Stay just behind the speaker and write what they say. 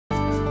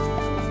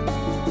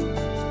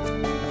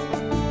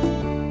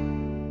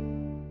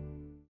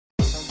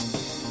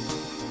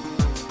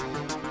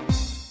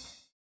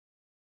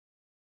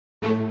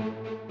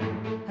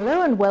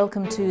and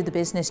welcome to the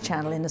Business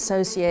Channel in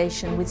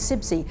association with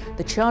CIBSE,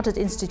 the Chartered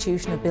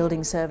Institution of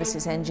Building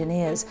Services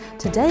Engineers,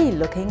 today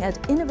looking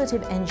at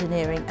innovative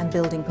engineering and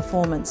building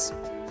performance.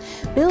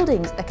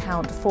 Buildings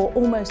account for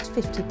almost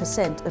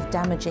 50% of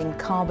damaging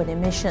carbon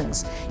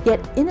emissions, yet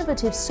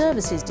innovative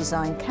services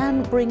design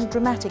can bring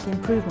dramatic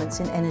improvements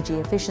in energy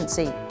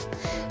efficiency.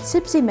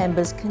 CIBSE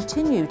members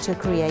continue to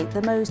create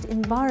the most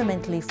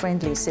environmentally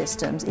friendly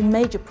systems in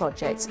major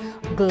projects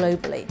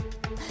globally.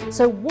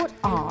 So what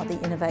are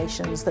the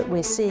innovations that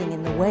we're seeing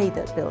in the way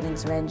that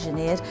buildings are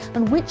engineered,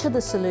 and which are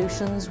the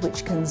solutions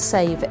which can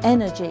save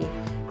energy,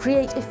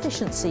 create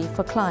efficiency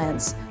for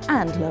clients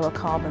and lower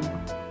carbon?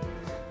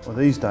 Well,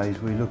 these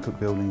days we look at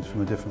buildings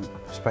from a different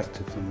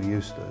perspective than we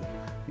used to,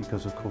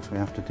 because of course we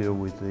have to deal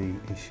with the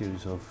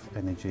issues of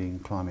energy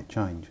and climate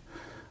change.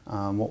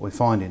 What we're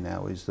finding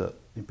now is that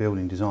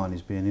building design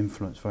is being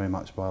influenced very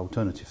much by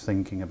alternative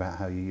thinking about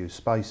how you use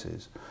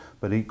spaces,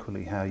 but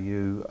equally how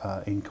you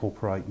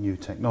incorporate new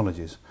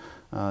technologies.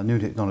 New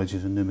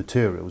technologies and new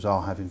materials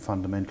are having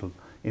fundamental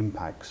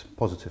impacts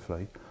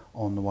positively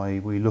on the way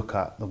we look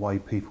at the way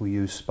people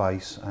use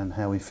space and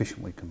how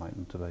efficient we can make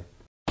them to be.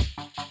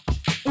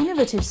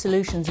 Innovative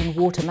solutions in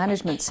water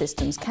management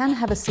systems can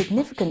have a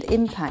significant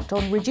impact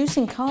on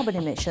reducing carbon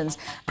emissions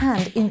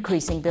and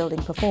increasing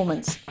building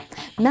performance.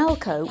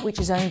 Nalco, which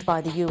is owned by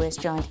the US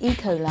giant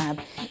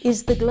Ecolab,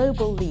 is the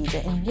global leader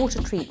in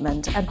water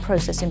treatment and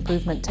process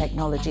improvement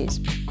technologies.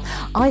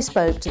 I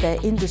spoke to their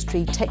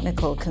industry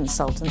technical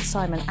consultant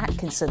Simon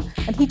Atkinson,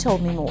 and he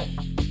told me more.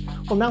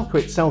 Well, Nalco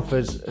itself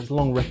has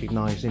long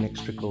recognised the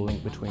inextricable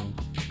link between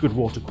good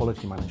water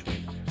quality management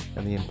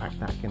and the impact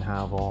that can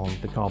have on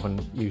the carbon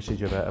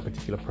usage of a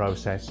particular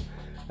process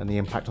and the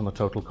impact on the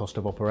total cost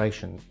of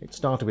operation. It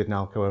started with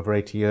Nalco over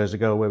 80 years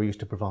ago, where we used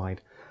to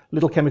provide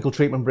little chemical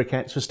treatment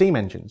briquettes for steam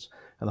engines,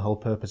 and the whole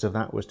purpose of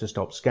that was to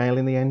stop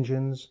scaling the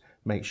engines,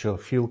 make sure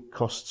fuel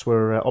costs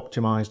were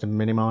optimised and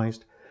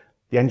minimised.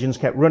 The engines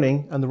kept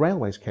running and the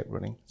railways kept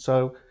running.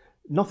 So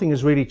nothing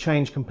has really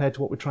changed compared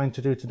to what we're trying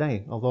to do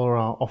today. Although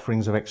our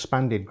offerings have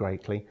expanded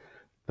greatly,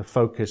 the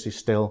focus is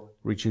still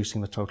reducing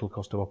the total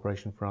cost of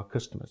operation for our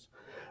customers.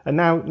 And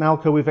now,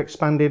 Nalco, we've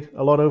expanded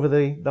a lot over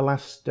the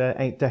last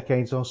 8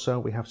 decades or so.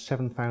 We have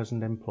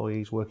 7,000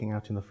 employees working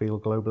out in the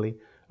field globally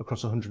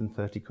across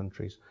 130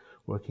 countries,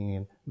 working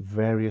in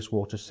various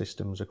water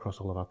systems across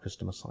all of our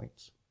customer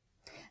sites.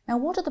 Now,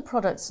 what are the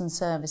products and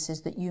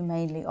services that you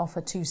mainly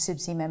offer to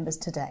CIBSE members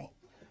today?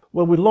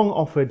 Well, we've long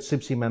offered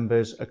CIBSE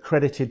members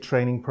accredited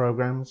training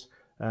programs,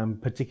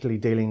 particularly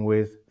dealing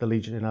with the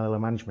Legionella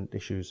management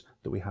issues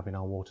that we have in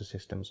our water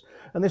systems.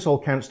 And this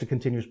all counts to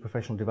continuous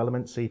professional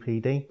development,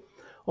 CPD.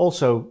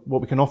 Also,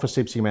 what we can offer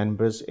CIBSE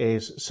members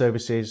is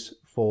services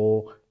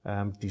for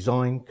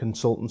design,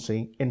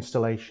 consultancy,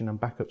 installation and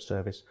backup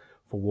service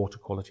for water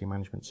quality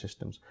management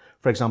systems.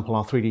 For example,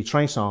 our 3D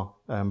Tracer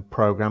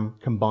program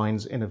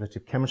combines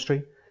innovative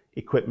chemistry,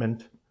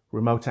 equipment,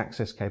 remote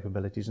access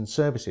capabilities and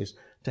services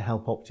to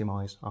help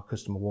optimise our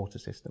customer water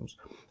systems.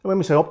 And when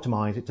we say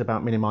optimise, it's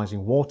about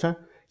minimising water,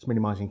 it's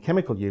minimising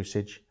chemical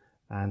usage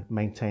and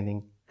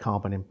maintaining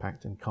carbon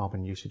impact and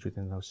carbon usage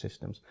within those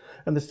systems.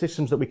 And the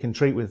systems that we can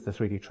treat with the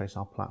 3D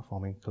Tracer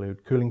platform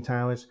include cooling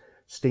towers,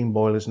 steam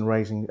boilers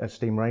and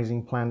steam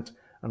raising plant,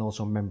 and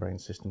also membrane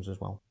systems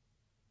as well.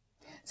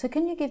 So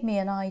can you give me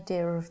an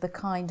idea of the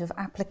kind of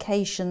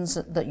applications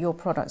that your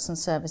products and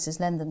services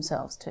lend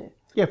themselves to?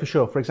 Yeah, for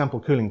sure. For example,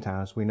 cooling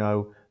towers. We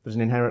know there's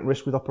an inherent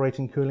risk with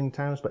operating cooling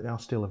towers, but they are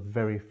still a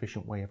very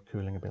efficient way of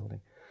cooling a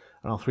building.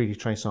 And our 3D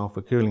Tracer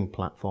for cooling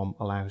platform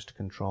allows us to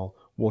control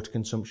water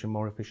consumption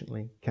more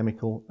efficiently,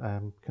 chemical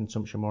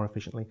consumption more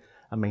efficiently,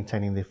 and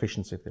maintaining the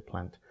efficiency of the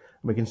plant.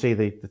 And we can see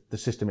the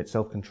system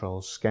itself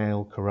controls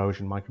scale,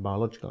 corrosion,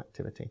 microbiological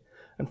activity.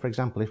 And for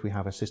example, if we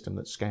have a system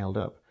that's scaled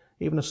up,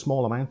 even a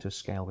small amount of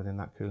scale within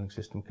that cooling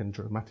system can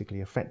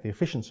dramatically affect the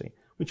efficiency,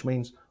 which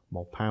means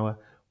more power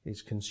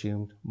is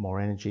consumed, more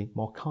energy,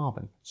 more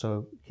carbon.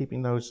 So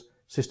keeping those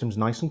systems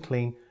nice and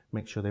clean,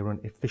 make sure they run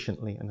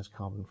efficiently and as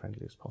carbon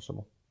friendly as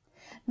possible.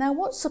 Now,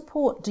 what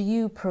support do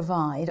you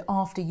provide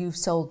after you've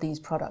sold these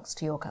products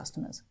to your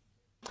customers?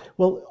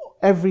 Well,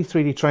 every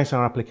 3D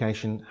Tracer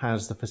application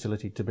has the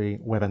facility to be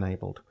web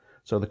enabled.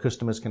 So the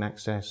customers can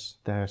access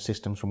their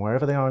systems from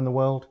wherever they are in the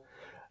world,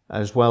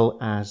 as well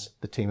as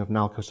the team of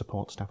Nalco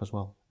support staff as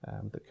well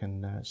that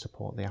can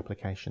support the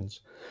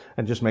applications.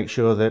 And just make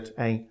sure that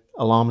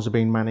alarms are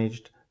being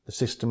managed, the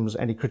systems,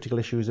 any critical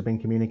issues are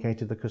being communicated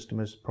to the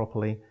customers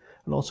properly,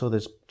 and also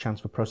there's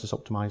chance for process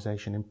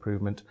optimization,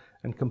 improvement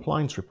and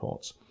compliance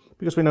reports.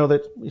 Because we know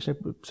that, we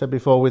said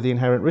before, with the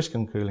inherent risk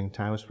in cooling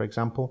towers, for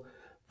example,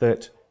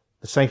 that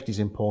the safety is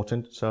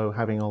important, so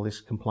having all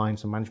this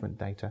compliance and management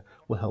data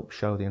will help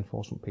show the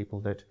enforcement people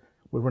that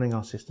we're running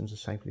our systems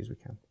as safely as we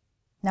can.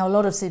 Now, a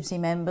lot of CIBSE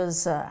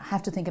members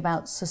have to think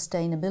about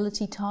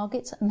sustainability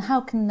targets, and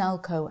how can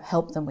Nalco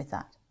help them with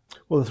that?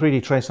 Well, the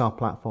 3D Tracer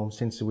platform,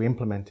 since we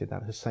implemented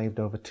that, has saved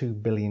over 2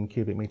 billion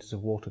cubic metres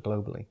of water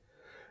globally.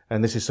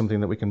 And this is something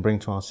that we can bring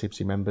to our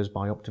CIBSE members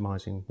by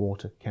optimising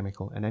water,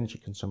 chemical and energy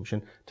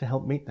consumption to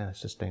help meet their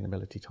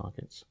sustainability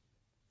targets.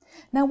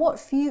 Now, what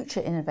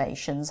future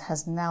innovations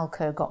has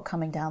Nalco got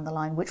coming down the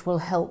line which will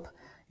help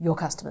your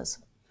customers?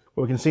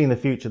 Well, we can see in the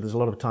future there's a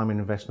lot of time and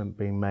investment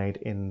being made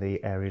in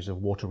the areas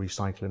of water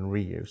recycle and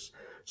reuse.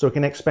 So we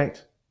can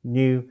expect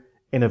new,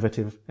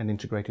 innovative and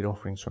integrated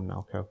offerings from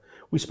Nalco.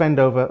 We spend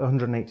over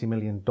 $180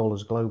 million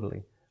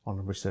globally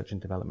on research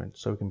and development,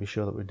 so we can be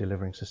sure that we're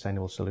delivering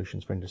sustainable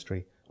solutions for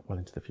industry well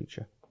into the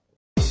future.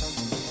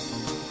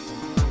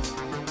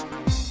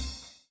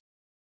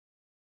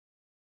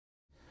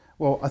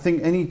 Well, I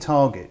think any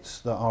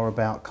targets that are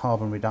about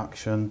carbon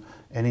reduction,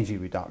 energy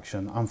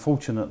reduction,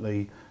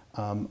 unfortunately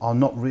are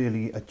not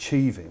really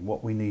achieving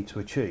what we need to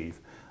achieve.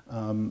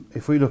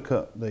 If we look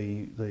at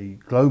the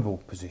global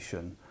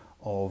position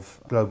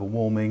of global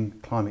warming,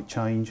 climate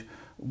change,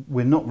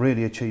 we're not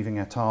really achieving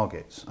our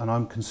targets, and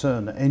I'm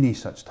concerned that any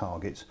such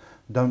targets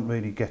don't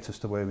really get us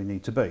to where we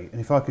need to be.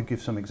 And if I could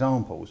give some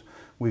examples,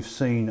 we've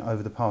seen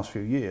over the past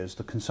few years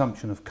the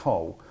consumption of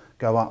coal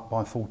go up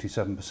by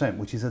 47%,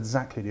 which is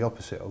exactly the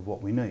opposite of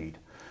what we need.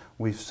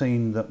 We've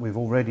seen that we've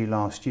already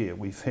last year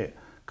we've hit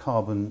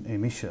carbon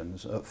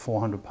emissions at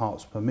 400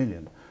 parts per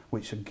million,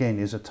 which again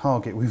is a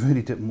target we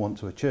really didn't want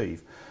to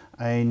achieve.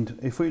 And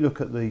if we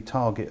look at the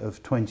target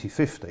of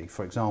 2050,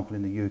 for example,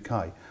 in the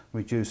UK,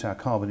 reduce our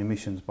carbon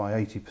emissions by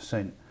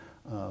 80%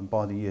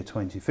 by the year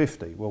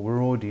 2050, well,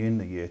 we're already in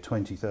the year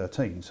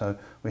 2013, so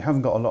we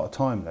haven't got a lot of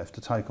time left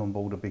to take on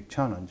board a big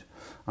challenge.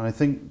 And I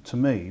think, to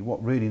me,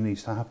 what really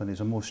needs to happen is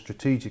a more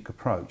strategic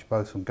approach,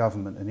 both from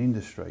government and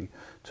industry,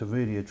 to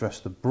really address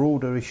the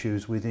broader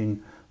issues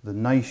within the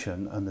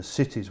nation and the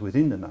cities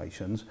within the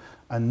nations,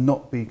 and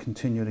not be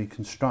continually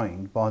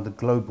constrained by the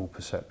global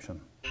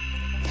perception.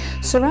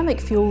 Ceramic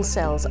fuel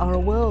cells are a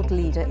world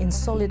leader in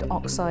solid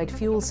oxide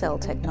fuel cell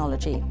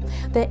technology.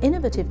 Their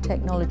innovative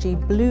technology,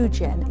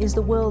 BlueGen, is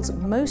the world's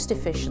most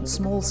efficient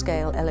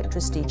small-scale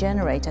electricity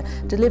generator,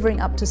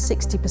 delivering up to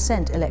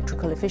 60%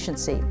 electrical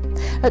efficiency.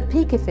 At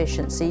peak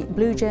efficiency,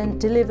 BlueGen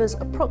delivers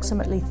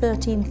approximately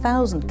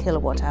 13,000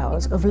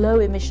 kilowatt-hours of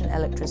low-emission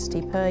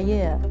electricity per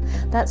year.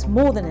 That's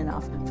more than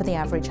enough for the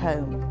average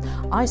home.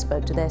 I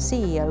spoke to their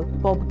CEO,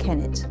 Bob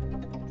Kennett.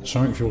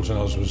 Ceramic fuel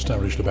cells was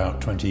established about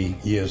 20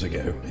 years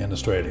ago in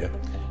Australia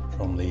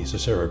from the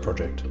Cicero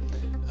project.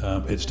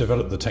 It's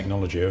developed the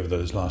technology over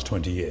those last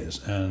 20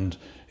 years, and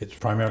it's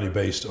primarily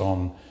based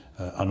on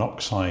an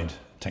oxide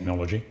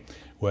technology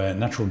where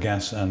natural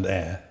gas and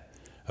air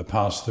are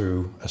passed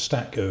through a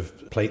stack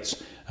of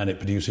plates, and it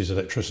produces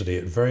electricity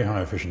at very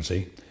high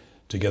efficiency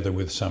together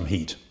with some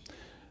heat.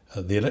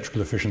 The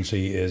electrical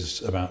efficiency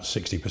is about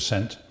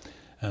 60%.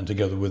 And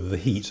together with the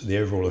heat, the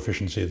overall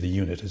efficiency of the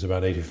unit is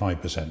about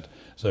 85%.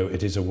 So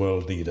it is a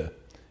world leader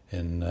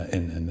in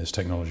this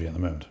technology at the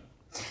moment.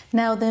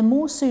 Now, they're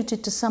more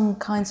suited to some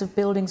kinds of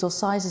buildings or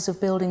sizes of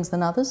buildings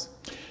than others?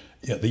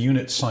 Yeah, the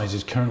unit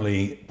size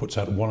currently puts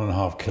out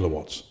 1.5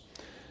 kilowatts,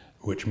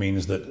 which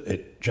means that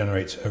it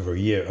generates over a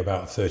year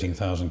about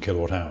 13,000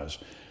 kilowatt hours.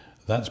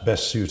 That's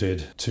best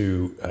suited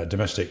to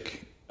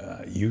domestic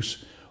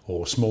use,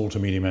 or small to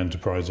medium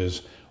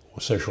enterprises, or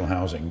social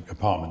housing,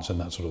 apartments and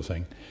that sort of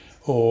thing,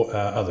 or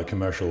other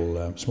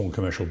commercial, small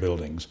commercial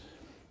buildings.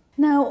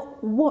 Now,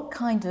 what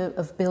kind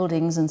of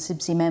buildings and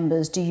CIBSE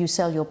members do you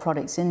sell your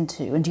products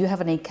into, and do you have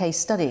any case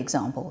study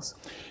examples?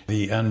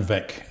 The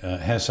Anvec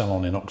hair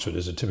salon in Oxford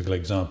is a typical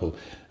example,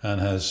 and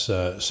has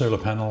solar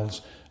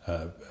panels,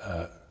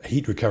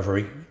 heat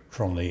recovery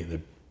from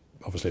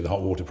obviously the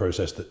hot water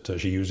process that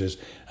she uses,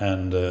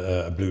 and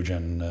a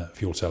BlueGen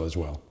fuel cell as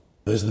well.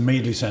 There's the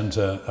Madeley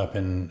Centre up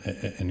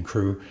in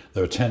Crewe.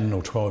 There are 10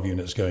 or 12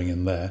 units going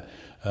in there.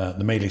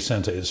 The Madeley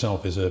Centre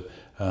itself is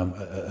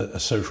a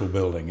social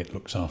building. It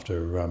looks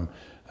after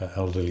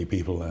elderly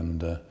people,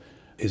 and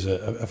is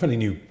a fairly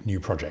new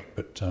project,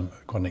 but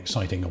quite an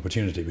exciting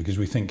opportunity, because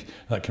we think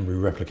that can be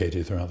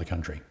replicated throughout the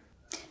country.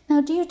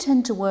 Now, do you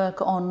tend to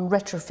work on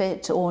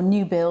retrofit or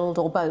new build,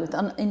 or both,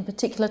 in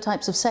particular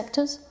types of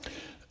sectors?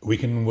 We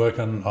can work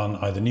on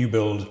either new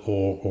build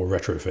or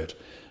retrofit.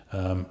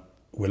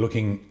 We're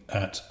looking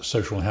at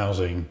social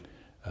housing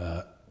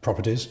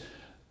properties.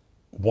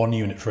 One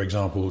unit, for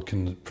example,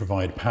 can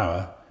provide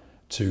power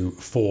to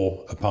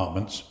 4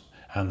 apartments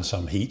and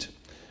some heat.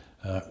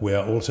 We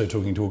are also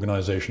talking to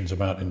organisations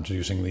about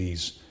introducing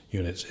these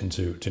units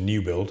into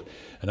new build.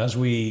 And as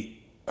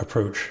we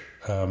approach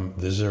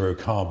the zero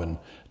carbon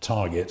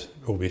target,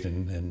 albeit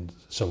in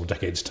several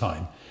decades'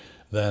 time,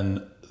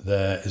 then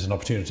there is an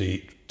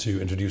opportunity to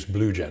introduce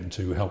BlueGen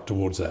to help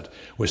towards that.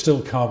 We're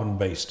still carbon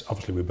based,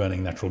 obviously we're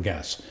burning natural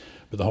gas,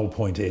 but the whole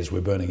point is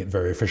we're burning it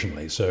very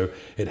efficiently, so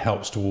it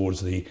helps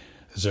towards the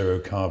zero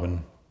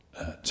carbon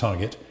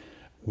target.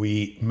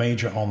 We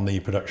major on the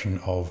production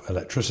of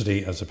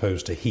electricity as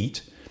opposed to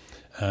heat,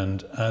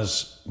 and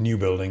as new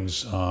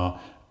buildings are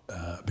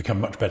become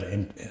much better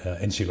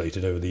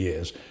insulated over the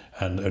years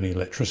and only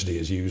electricity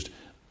is used,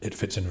 it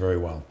fits in very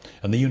well.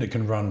 And the unit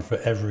can run for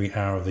every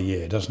hour of the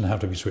year. It doesn't have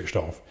to be switched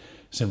off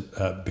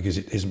because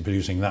it isn't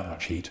producing that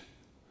much heat.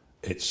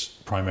 It's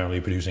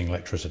primarily producing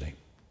electricity.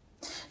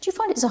 Do you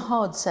find it's a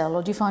hard sell,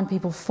 or do you find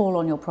people fall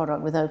on your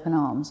product with open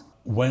arms?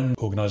 When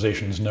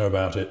organisations know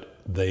about it,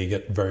 they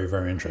get very,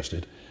 very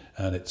interested,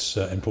 and it's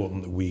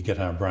important that we get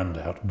our brand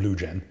out,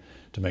 BlueGen,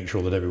 to make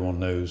sure that everyone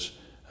knows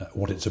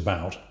what it's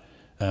about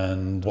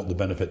and what the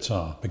benefits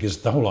are. Because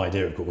the whole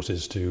idea, of course,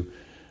 is to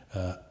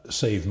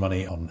save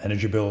money on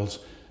energy bills,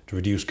 to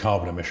reduce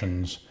carbon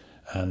emissions,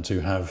 and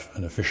to have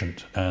an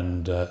efficient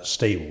and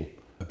stable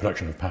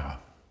production of power.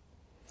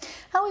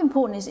 How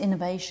important is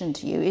innovation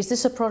to you? Is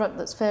this a product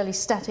that's fairly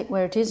static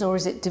where it is, or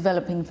is it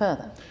developing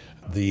further?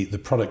 The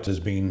product has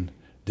been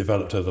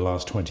developed over the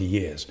last 20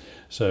 years,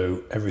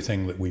 so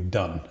everything that we've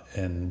done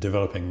in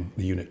developing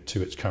the unit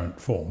to its current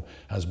form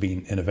has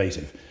been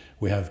innovative.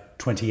 We have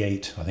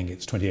 28, I think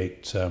it's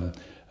 28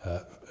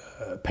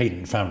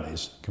 patent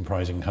families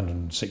comprising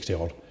 160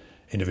 odd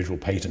individual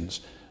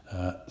patents,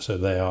 so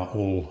they are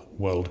all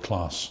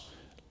world-class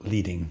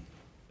leading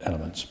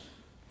elements,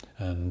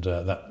 and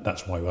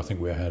that's why I think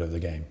we're ahead of the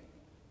game.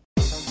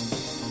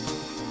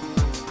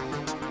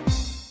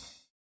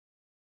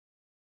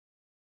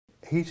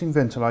 Heating,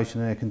 ventilation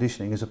and air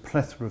conditioning is a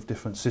plethora of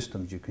different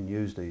systems you can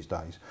use these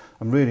days,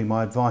 and really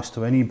my advice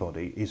to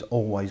anybody is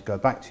always go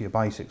back to your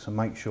basics and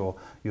make sure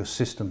your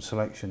system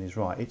selection is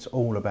right. It's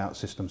all about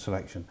system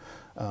selection.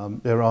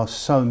 There are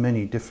so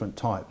many different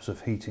types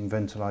of heating,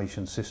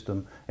 ventilation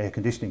system, air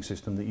conditioning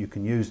system that you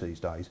can use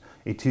these days.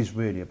 It is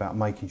really about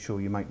making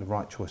sure you make the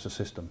right choice of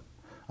system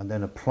and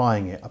then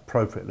applying it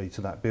appropriately to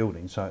that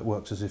building so it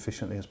works as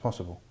efficiently as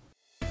possible.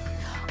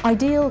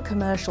 Ideal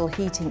Commercial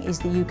Heating is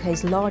the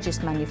UK's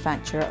largest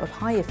manufacturer of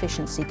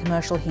high-efficiency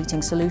commercial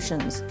heating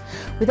solutions.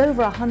 With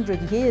over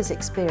 100 years'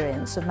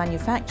 experience of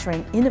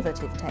manufacturing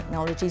innovative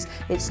technologies,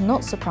 it's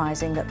not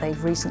surprising that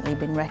they've recently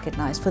been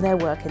recognised for their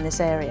work in this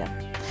area.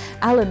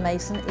 Alan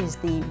Mason is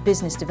the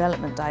Business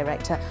Development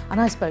Director, and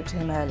I spoke to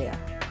him earlier.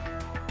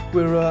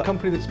 We're a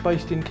company that's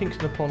based in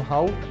Kingston upon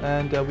Hull,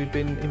 and we've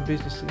been in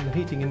business in the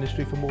heating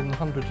industry for more than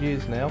 100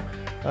 years now.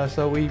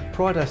 So we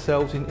pride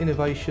ourselves in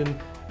innovation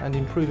and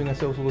improving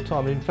ourselves all the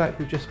time. And in fact,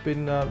 we've just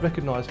been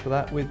recognised for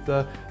that with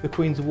the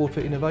Queen's Award for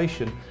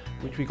Innovation,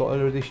 which we got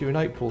earlier this year in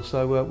April.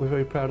 So we're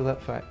very proud of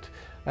that fact.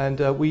 And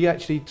we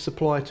actually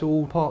supply to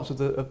all parts of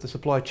the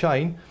supply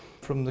chain,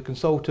 from the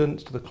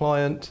consultants to the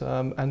client,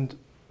 and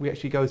we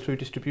actually go through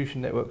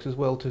distribution networks as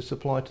well to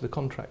supply to the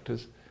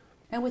contractors.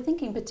 Now, we're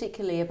thinking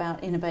particularly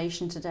about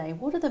innovation today.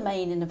 What are the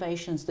main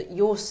innovations that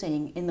you're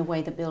seeing in the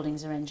way that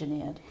buildings are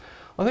engineered?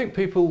 I think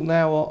people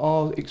now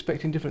are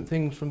expecting different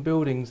things from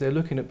buildings. They're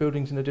looking at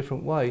buildings in a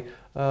different way.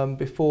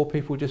 Before,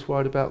 people were just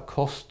worried about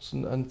costs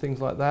and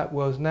things like that,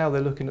 whereas now they're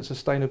looking at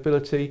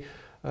sustainability,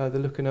 they're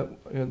looking at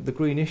the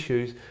green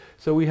issues.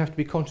 So we have to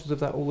be conscious of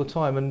that all the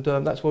time, and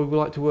that's why we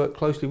like to work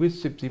closely with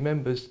CIBSE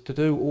members to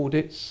do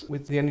audits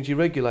with the energy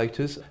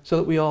regulators, so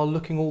that we are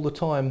looking all the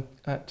time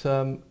at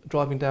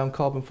driving down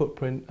carbon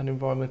footprint and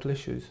environmental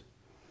issues.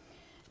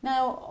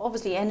 Now,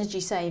 obviously energy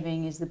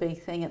saving is the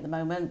big thing at the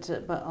moment,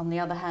 but on the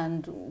other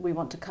hand, we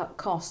want to cut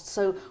costs.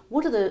 So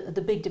what are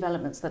the big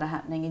developments that are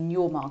happening in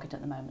your market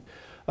at the moment?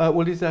 Well,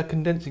 it is our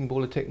condensing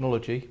boiler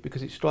technology,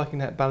 because it's striking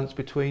that balance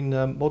between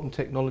modern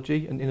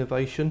technology and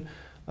innovation,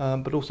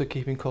 but also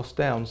keeping costs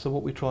down. So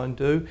what we try and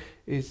do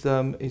is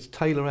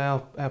tailor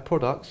our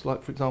products,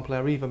 like for example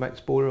our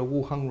EVAMAX boiler, a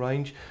wall hung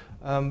range,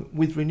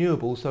 with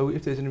renewables. So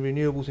if there's any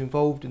renewables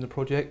involved in the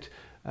project,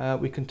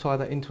 we can tie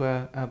that into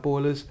our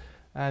boilers,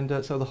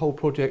 and so the whole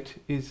project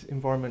is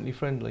environmentally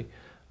friendly.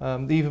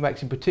 The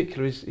EVAMAX in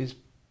particular is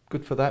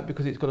good for that,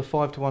 because it's got a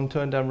 5-to-1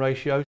 turn down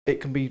ratio. It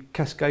can be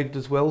cascaded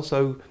as well,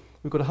 so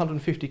we've got a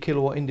 150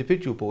 kilowatt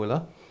individual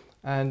boiler,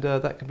 and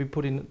that can be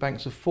put in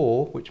banks of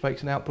 4, which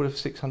makes an output of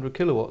 600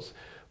 kilowatts.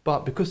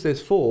 But because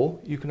there's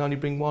 4, you can only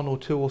bring 1 or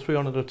 2 or 3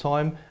 on at a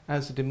time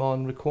as the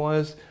demand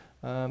requires,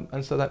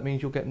 and so that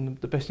means you're getting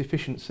the best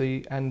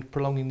efficiency and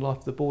prolonging life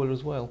of the boiler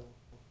as well.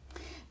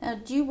 Now,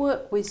 do you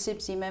work with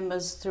CIBSE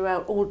members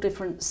throughout all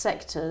different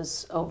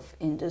sectors of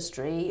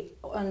industry,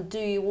 and do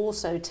you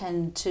also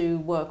tend to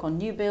work on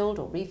new build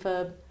or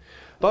refurb?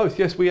 Both,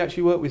 yes. We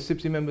actually work with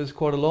CIBSE members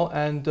quite a lot,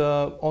 and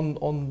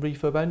on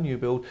refurb and new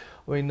build.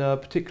 I mean,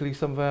 particularly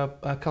some of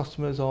our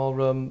customers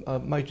are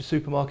major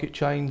supermarket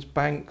chains,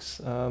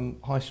 banks,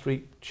 high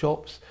street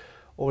shops,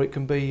 or it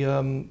can be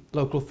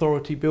local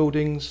authority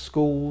buildings,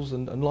 schools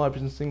and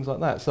libraries and things like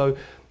that. So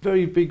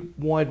very big,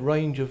 wide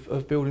range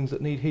of buildings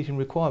that need heating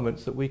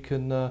requirements that we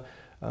can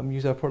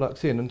use our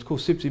products in. And of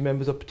course, CIBSE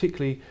members are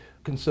particularly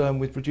concerned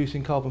with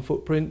reducing carbon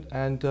footprint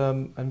and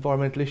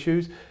environmental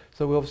issues.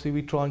 So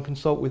we try and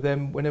consult with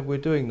them whenever we're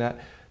doing that.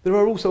 There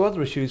are also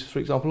other issues, for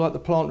example, like the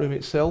plant room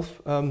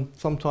itself.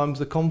 Sometimes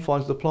the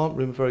confines of the plant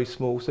room are very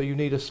small, so you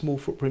need a small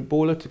footprint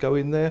boiler to go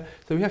in there.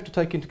 So we have to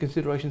take into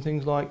consideration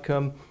things like,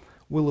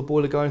 will the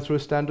boiler go in through a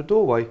standard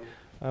doorway,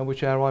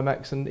 which our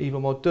IMAX and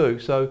EVAMOD do.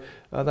 So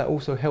that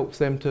also helps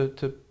them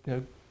to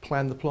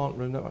plan the plant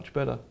room that much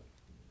better.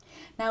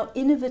 Now,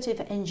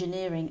 innovative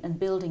engineering and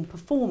building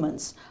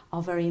performance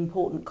are very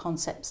important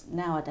concepts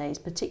nowadays,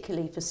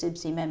 particularly for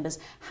CIBSE members.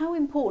 How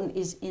important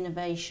is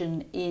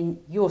innovation in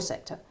your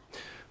sector?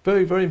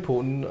 Very, very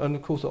important, and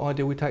of course at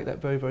Ideal we take that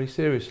very, very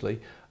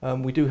seriously.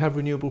 We do have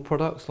renewable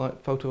products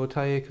like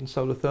photovoltaic and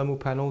solar thermal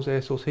panels,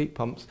 air source heat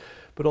pumps,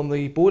 but on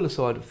the boiler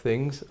side of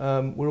things,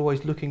 we're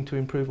always looking to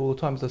improve all the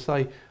time. As I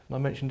say, and I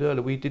mentioned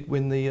earlier, we did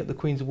win the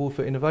Queen's Award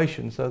for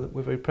Innovation, so that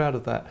we're very proud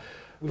of that.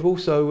 We've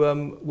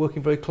also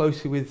working very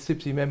closely with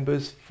CIBSE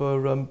members for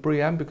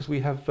BREEAM, because we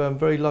have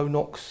very low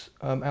NOx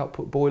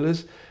output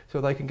boilers, so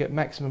they can get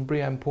maximum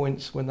BREEAM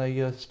points when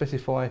they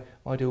specify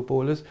Ideal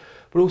boilers.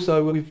 But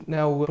also we've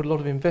now put a lot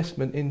of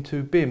investment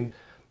into BIM,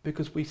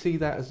 because we see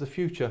that as the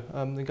future.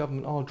 The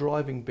government are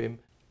driving BIM.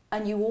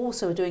 And you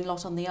also are doing a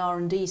lot on the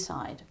R&D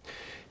side.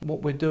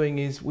 What we're doing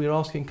is we're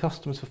asking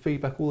customers for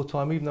feedback all the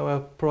time. Even though our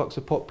products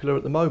are popular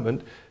at the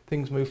moment,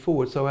 things move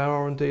forward. So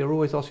our R&D are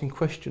always asking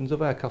questions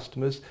of our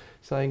customers,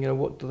 saying, you know,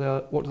 what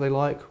do they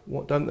like,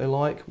 what don't they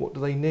like, what do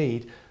they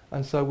need?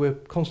 And so we're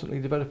constantly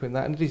developing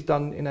that, and it is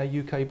done in our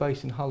UK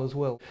base in Hull as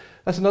well.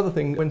 That's another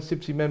thing, when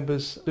CIBSE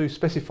members do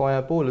specify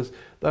our boilers,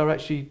 they're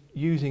actually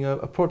using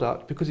a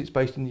product, because it's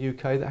based in the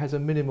UK, that has a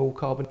minimal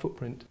carbon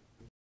footprint.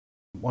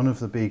 One of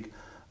the big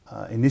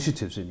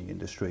initiatives in the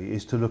industry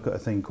is to look at a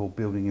thing called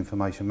Building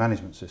Information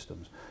Management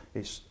Systems.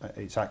 Its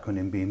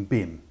acronym being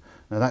BIM.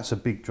 Now that's a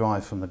big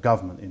drive from the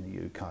government in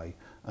the UK,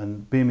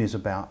 and BIM is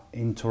about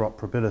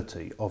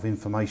interoperability of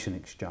information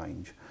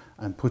exchange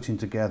and putting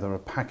together a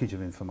package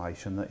of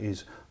information that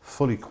is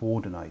fully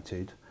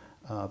coordinated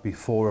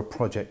before a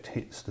project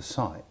hits the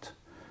site.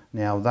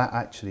 Now that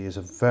actually is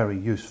a very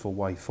useful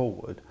way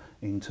forward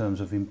in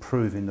terms of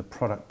improving the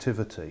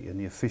productivity and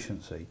the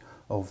efficiency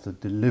of the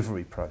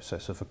delivery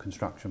process of a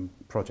construction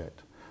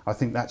project. I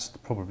think that's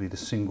probably the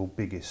single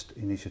biggest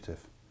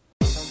initiative.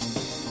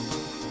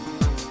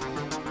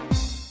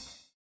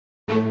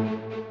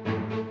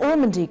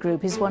 Ormandy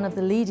Group is one of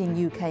the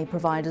leading UK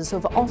providers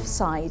of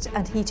off-site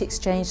and heat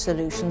exchange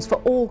solutions for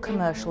all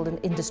commercial and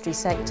industry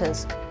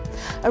sectors.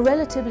 A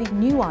relatively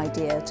new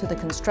idea to the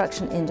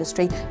construction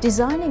industry,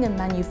 designing and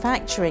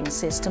manufacturing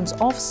systems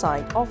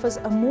off-site offers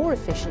a more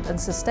efficient and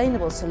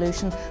sustainable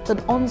solution than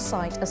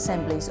on-site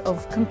assemblies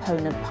of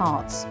component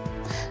parts.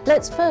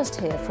 Let's first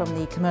hear from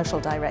the Commercial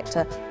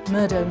Director,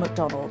 Murdo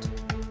MacDonald.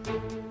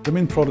 The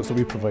main products that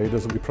we provide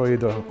is that we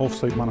provide an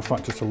off-site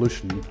manufactured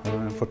solution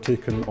for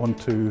taking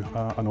onto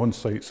an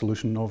on-site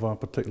solution of a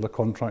particular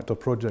contract or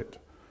project.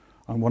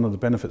 And one of the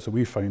benefits that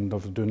we find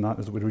of doing that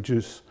is that we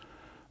reduce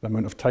the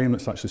amount of time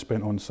that's actually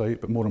spent on site,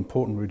 but more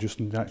importantly,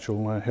 reducing the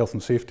actual health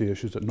and safety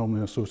issues that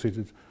normally are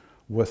associated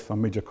with a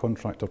major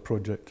contract or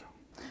project.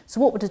 So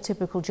what would a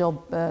typical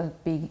job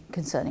be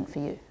concerning for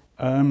you?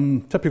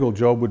 Typical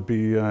job would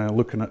be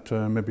looking at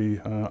maybe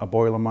a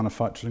boiler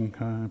manufacturing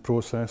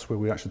process, where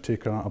we actually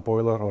take a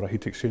boiler or a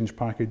heat exchange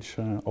package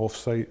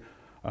off-site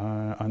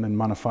and then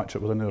manufacture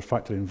it within our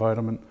factory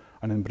environment,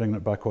 and then bring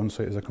it back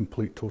on-site as a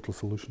complete total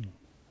solution.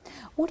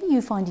 What are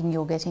you finding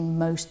you're getting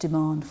most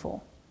demand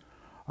for?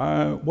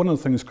 One of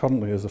the things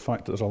currently is the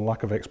fact that there's a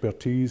lack of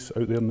expertise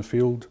out there in the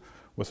field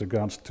with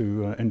regards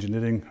to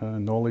engineering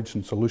knowledge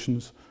and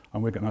solutions,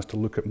 and we're getting asked to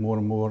look at more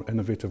and more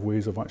innovative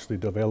ways of actually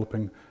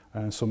developing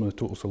some of the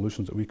total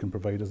solutions that we can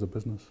provide as a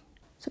business.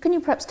 So can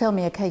you perhaps tell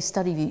me a case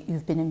study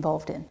you've been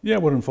involved in? Yeah,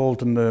 we're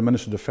involved in the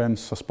Ministry of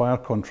Defence Aspire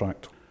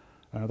contract.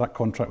 That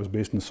contract was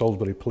based in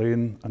Salisbury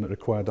Plain, and it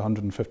required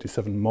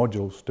 157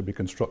 modules to be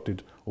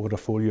constructed over a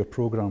 4-year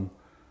programme.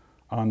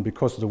 And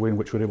because of the way in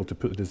which we were able to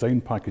put the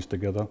design package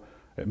together,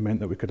 it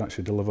meant that we could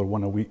actually deliver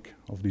 1 a week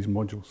of these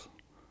modules,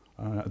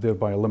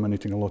 thereby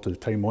eliminating a lot of the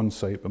time on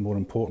site, but more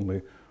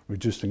importantly,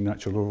 reducing the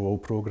actual overall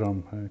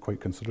programme quite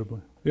considerably.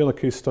 The other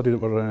case study that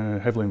we're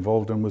heavily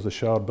involved in was the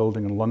Shard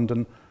building in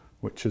London,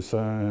 which is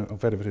a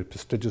very, very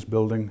prestigious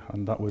building,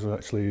 and that was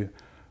actually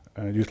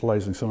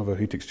utilising some of our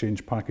heat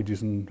exchange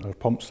packages and our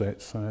pump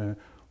sets, where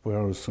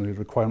there was a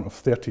requirement of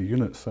 30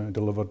 units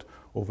delivered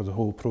over the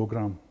whole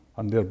programme,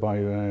 and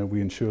thereby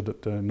we ensured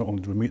that not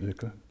only did we meet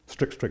the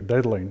strict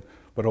deadline,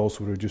 but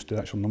also we reduced the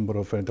actual number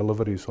of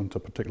deliveries onto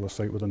a particular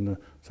site within the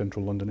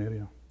central London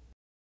area.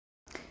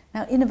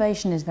 Now,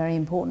 innovation is very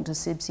important to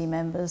CIBSE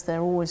members.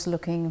 They're always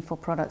looking for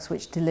products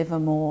which deliver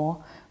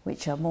more,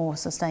 which are more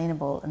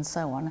sustainable and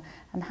so on.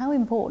 And how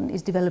important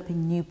is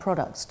developing new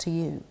products to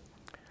you?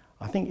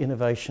 I think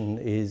innovation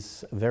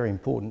is very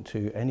important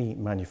to any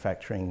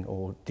manufacturing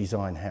or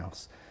design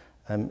house.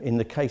 In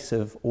the case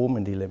of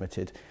Ormandy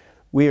Limited,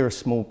 we're a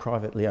small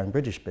privately owned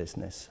British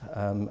business,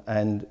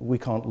 and we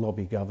can't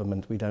lobby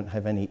government. We don't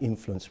have any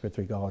influence with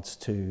regards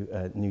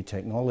to new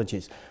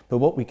technologies. But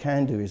what we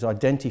can do is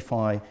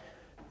identify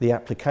the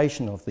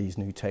application of these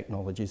new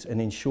technologies and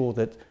ensure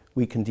that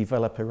we can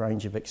develop a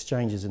range of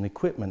exchanges and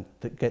equipment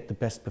that get the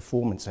best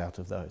performance out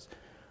of those.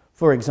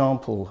 For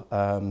example,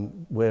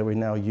 where we're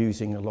now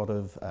using a lot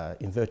of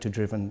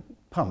inverter-driven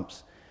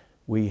pumps,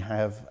 we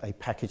have a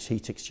packaged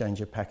heat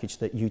exchanger package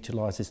that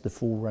utilises the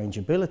full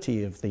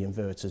rangeability of the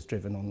inverters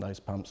driven on those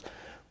pumps,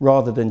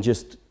 rather than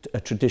just a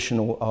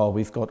traditional,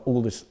 we've got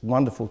all this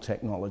wonderful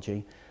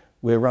technology,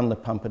 we'll run the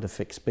pump at a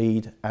fixed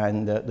speed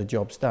and the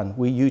job's done.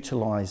 We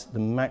utilise the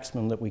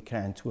maximum that we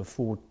can to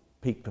afford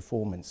peak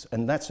performance,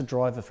 and that's a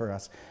driver for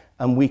us,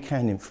 and we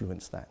can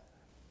influence that.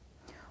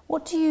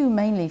 What do you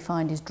mainly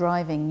find is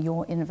driving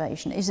your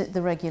innovation? Is it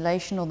the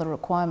regulation or the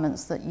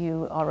requirements that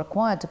you are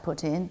required to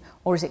put in,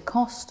 or is it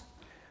cost?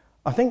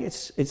 I think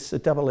it's a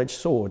double-edged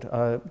sword.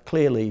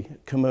 Clearly,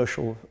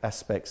 commercial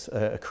aspects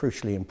are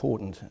crucially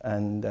important,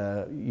 and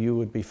you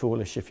would be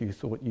foolish if you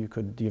thought you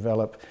could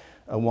develop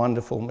a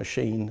wonderful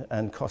machine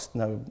and cost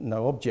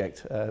no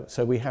object.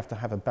 So we have to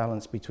have a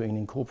balance between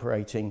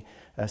incorporating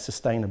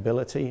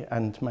sustainability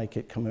and make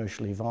it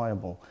commercially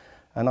viable.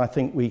 And I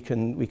think we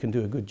can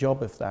do a good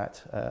job of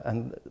that.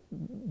 And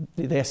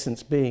the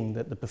essence being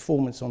that the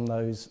performance on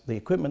the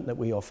equipment that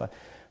we offer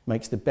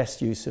makes the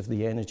best use of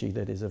the energy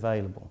that is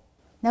available.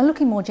 Now,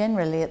 looking more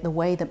generally at the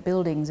way that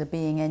buildings are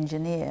being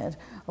engineered,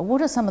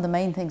 what are some of the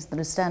main things that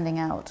are standing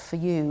out for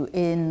you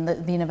in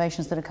the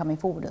innovations that are coming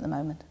forward at the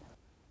moment?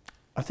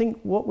 I think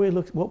what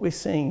we're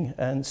seeing,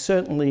 and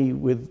certainly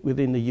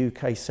within the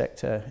UK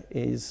sector,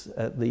 is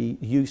the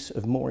use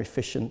of more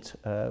efficient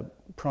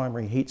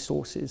primary heat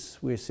sources.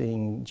 We're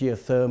seeing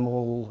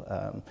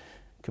geothermal,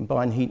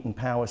 combined heat and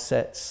power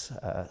sets,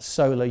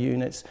 solar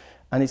units,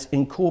 and it's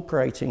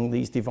incorporating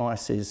these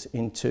devices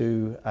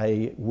into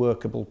a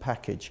workable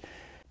package.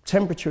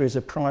 Temperature is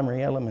a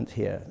primary element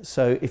here,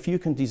 so if you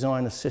can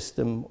design a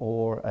system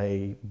or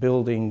a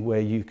building where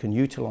you can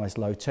utilise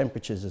low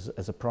temperatures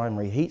as a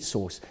primary heat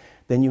source,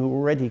 then you're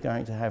already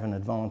going to have an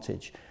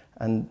advantage.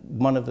 And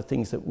one of the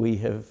things that we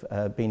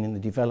have been in the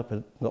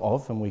development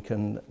of, and we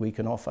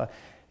can offer,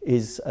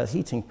 is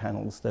heating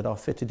panels that are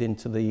fitted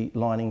into the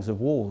linings of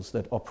walls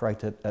that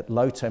operate at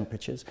low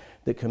temperatures,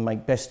 that can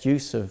make best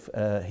use of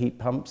heat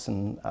pumps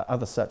and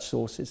other such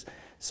sources.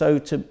 So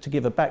to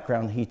give a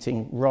background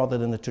heating rather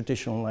than the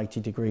traditional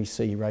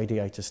 80°C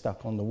radiator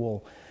stuck on the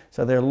wall.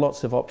 So there are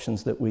lots of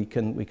options that we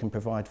can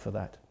provide for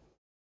that.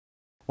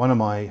 One of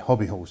my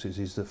hobby horses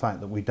is the fact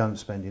that we don't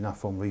spend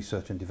enough on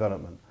research and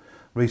development.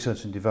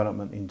 Research and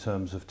development in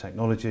terms of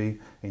technology,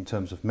 in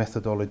terms of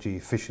methodology,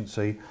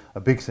 efficiency. A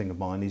big thing of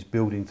mine is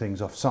building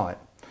things off-site.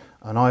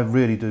 And I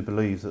really do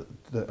believe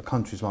that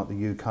countries like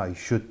the UK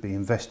should be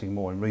investing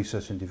more in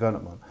research and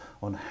development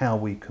on how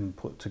we can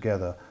put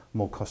together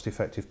more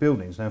cost-effective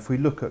buildings. Now, if we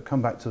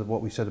come back to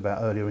what we said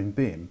about earlier in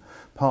BIM,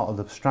 part of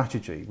the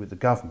strategy with the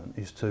government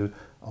is to,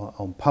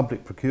 on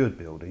public procured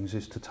buildings,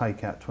 is to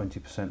take out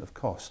 20% of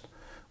cost.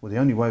 Well, the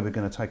only way we're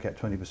going to take out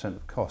 20%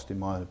 of cost, in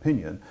my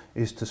opinion,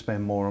 is to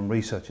spend more on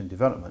research and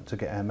development to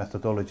get our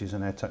methodologies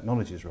and our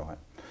technologies right.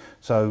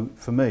 So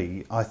for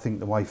me, I think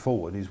the way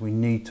forward is we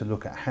need to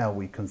look at how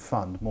we can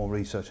fund more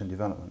research and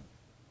development.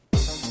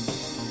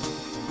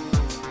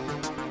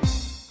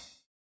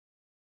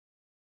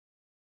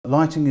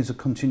 Lighting is a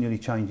continually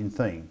changing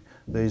thing.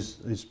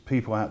 There's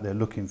people out there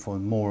looking for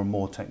more and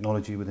more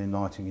technology within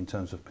lighting in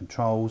terms of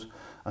controls,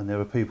 and there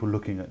are people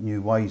looking at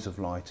new ways of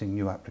lighting,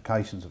 new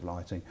applications of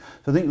lighting.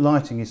 So I think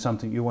lighting is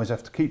something you always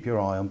have to keep your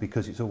eye on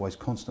because it's always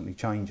constantly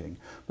changing.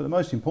 But the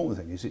most important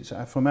thing is, it's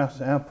from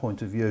our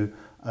point of view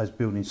as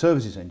building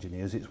services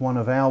engineers, it's one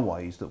of our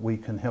ways that we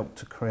can help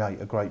to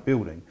create a great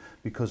building,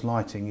 because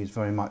lighting is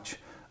very much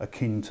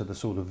akin to the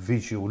sort of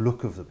visual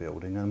look of the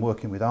building, and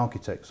working with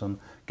architects on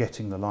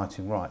getting the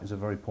lighting right is a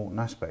very important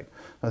aspect.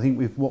 I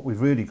think what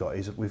we've really got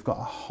is that we've got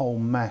a whole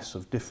mass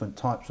of different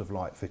types of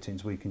light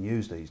fittings we can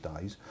use these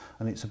days,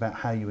 and it's about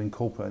how you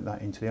incorporate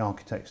that into the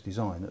architect's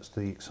design that's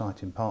the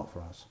exciting part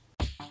for us.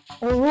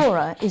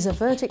 Aurora is a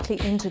vertically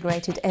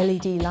integrated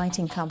LED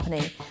lighting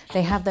company.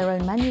 They have their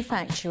own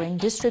manufacturing,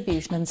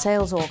 distribution and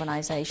sales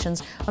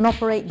organisations and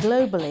operate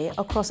globally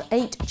across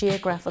 8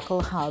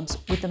 geographical hubs,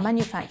 with the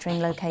manufacturing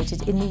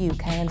located in the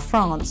UK and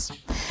France.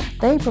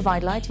 They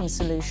provide lighting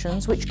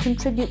solutions which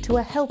contribute to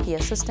a healthier,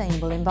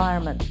 sustainable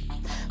environment.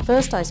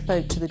 First, I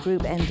spoke to the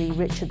Group MD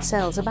Richard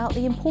Sells about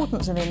the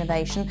importance of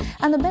innovation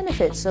and the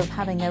benefits of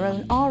having their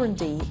own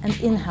R&D and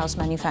in-house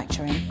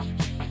manufacturing.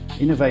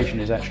 Innovation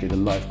is actually the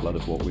lifeblood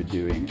of what we're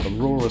doing.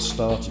 Aurora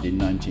started in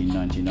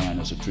 1999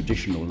 as a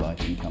traditional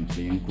lighting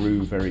company and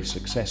grew very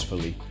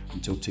successfully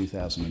until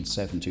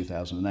 2007,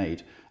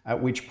 2008,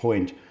 at which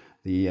point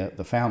the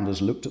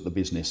founders looked at the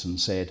business and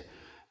said,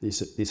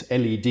 this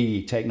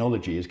LED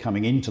technology is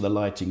coming into the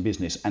lighting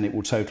business and it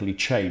will totally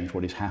change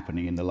what is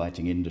happening in the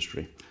lighting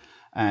industry.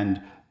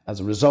 And as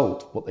a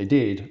result, what they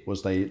did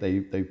was they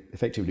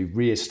effectively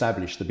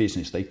re-established the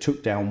business. They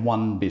took down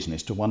one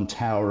business to one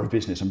tower of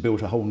business and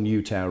built a whole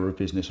new tower of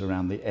business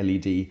around the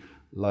LED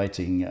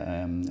lighting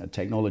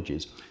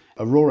technologies.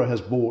 Aurora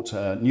has brought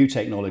new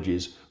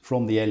technologies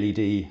from the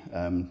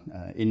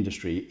LED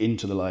industry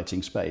into the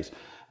lighting space.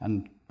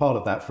 And part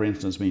of that, for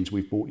instance, means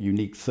we've brought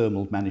unique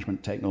thermal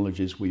management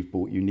technologies, we've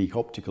brought unique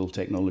optical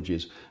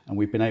technologies, and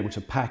we've been able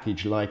to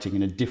package lighting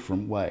in a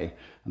different way.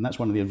 And that's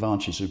one of the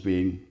advantages of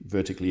being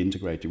vertically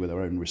integrated with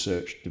our own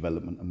research,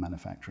 development and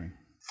manufacturing.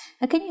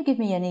 Now, can you give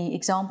me any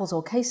examples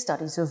or case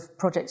studies of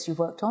projects you've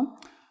worked on?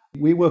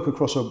 We work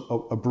across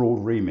a broad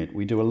remit.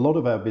 We do a lot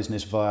of our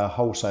business via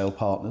wholesale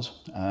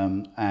partners,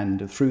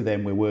 and through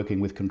them we're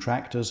working with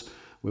contractors.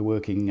 We're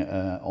working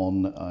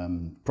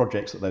on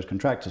projects that those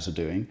contractors are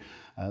doing,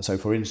 So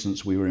for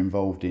instance, we were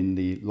involved in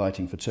the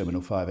lighting for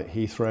Terminal 5 at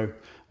Heathrow.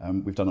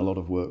 We've done a lot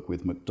of work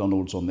with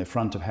McDonald's on their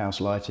front of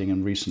house lighting,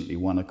 and recently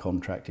won a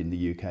contract in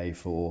the UK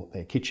for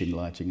their kitchen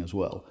lighting as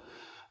well.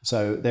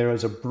 So there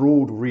is a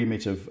broad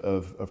remit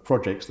of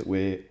projects that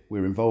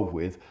we're involved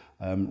with,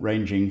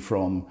 ranging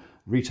from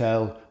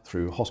retail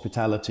through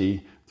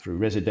hospitality, through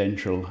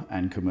residential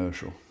and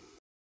commercial.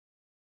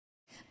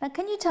 Now,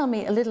 can you tell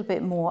me a little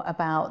bit more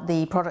about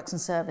the products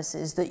and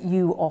services that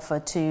you offer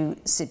to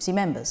CIBSE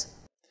members?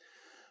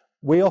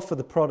 We offer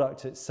the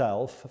product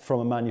itself from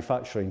a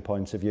manufacturing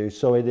point of view.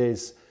 So it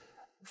is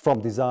from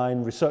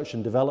design, research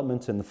and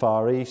development in the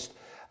Far East,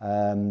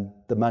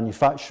 the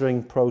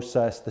manufacturing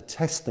process, the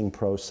testing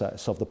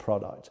process of the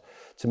product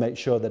to make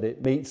sure that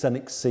it meets and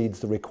exceeds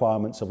the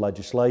requirements of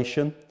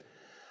legislation.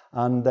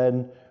 And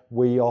then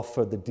we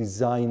offer the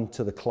design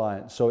to the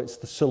client. So it's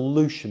the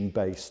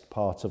solution-based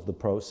part of the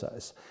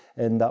process,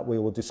 in that we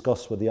will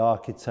discuss with the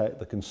architect,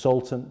 the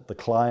consultant, the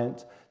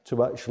client,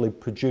 to actually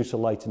produce a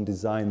lighting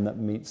design that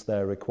meets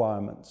their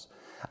requirements.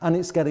 And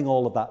it's getting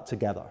all of that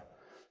together,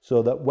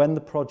 so that when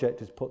the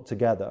project is put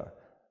together,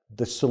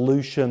 the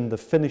solution, the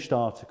finished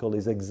article,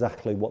 is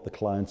exactly what the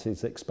client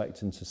is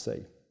expecting to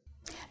see.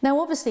 Now,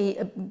 obviously,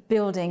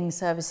 building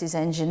services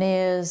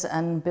engineers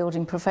and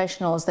building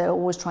professionals, they're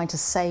always trying to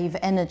save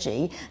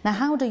energy. Now,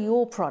 how do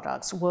your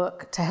products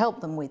work to help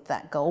them with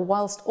that goal,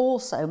 whilst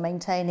also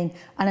maintaining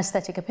an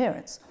aesthetic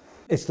appearance?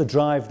 It's the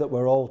drive that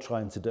we're all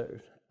trying to do,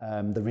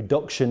 the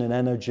reduction in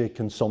energy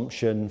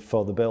consumption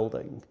for the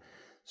building.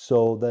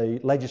 So the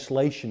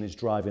legislation is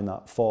driving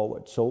that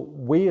forward. So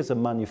we as a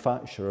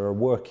manufacturer are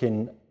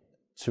working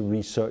to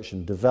research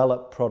and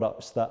develop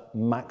products that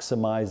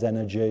maximize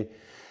energy,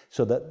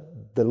 so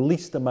that the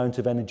least amount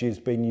of energy is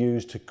being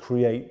used to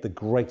create the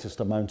greatest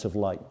amount of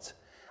light.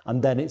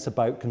 And then it's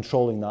about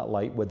controlling that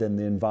light within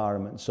the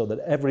environment, so that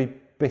every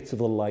bit of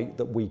the light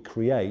that we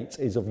create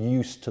is of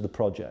use to the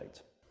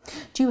project.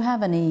 Do you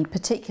have any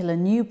particular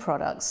new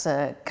products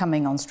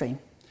coming on stream?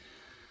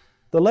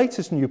 The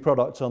latest new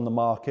product on the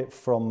market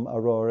from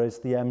Aurora is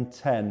the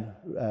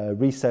M10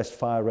 recessed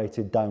fire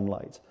rated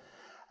downlight.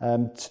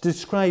 To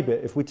describe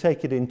it, if we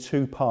take it in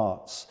two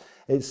parts,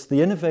 it's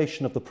the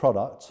innovation of the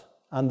product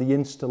and the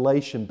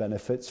installation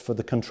benefits for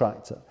the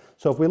contractor.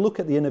 So if we look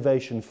at the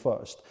innovation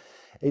first,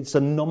 it's a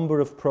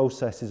number of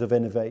processes of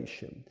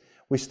innovation.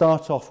 We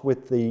start off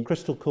with the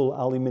crystal cool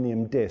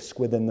aluminium disc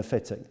within the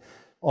fitting,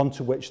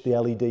 onto which the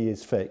LED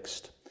is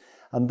fixed.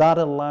 And that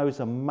allows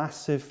a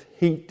massive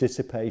heat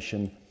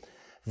dissipation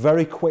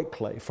very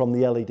quickly from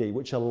the LED,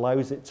 which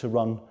allows it to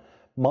run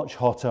much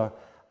hotter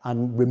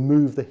and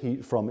remove the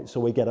heat from it, so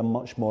we get a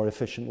much more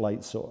efficient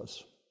light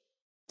source.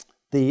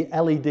 The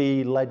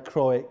LED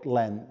leadchroic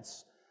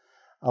lens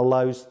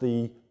allows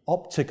the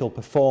optical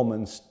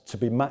performance to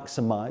be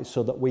maximized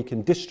so that we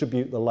can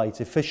distribute the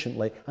light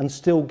efficiently and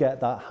still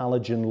get that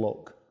halogen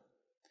look.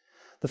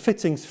 The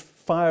fitting's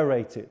fire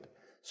rated,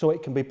 so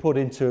it can be put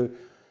into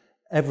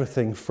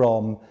everything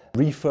from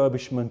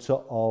refurbishment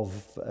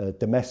of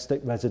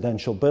domestic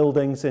residential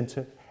buildings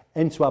into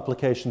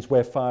applications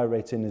where fire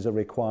rating is a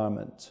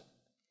requirement.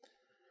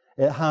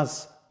 It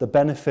has the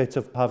benefit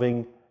of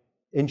having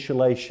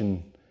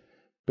insulation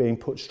being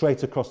put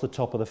straight across the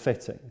top of the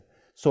fitting,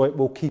 so it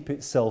will keep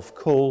itself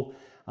cool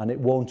and it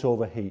won't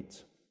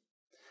overheat.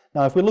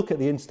 Now, if we look at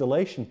the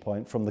installation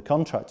point from the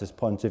contractor's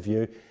point of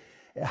view,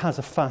 it has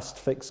a fast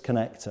fix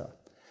connector.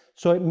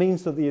 So it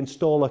means that the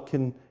installer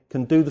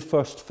can do the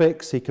first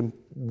fix, he can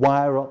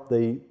wire up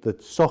the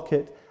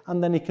socket,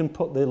 and then he can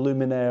put the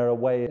luminaire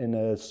away in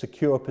a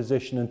secure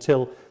position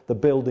until the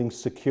building's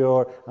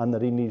secure and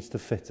that he needs to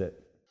fit it.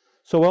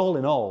 So all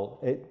in all,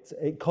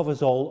 it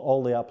covers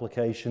all the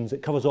applications,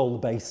 it covers all the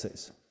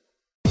bases.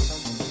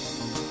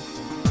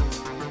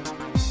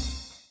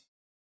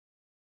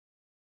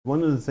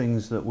 One of the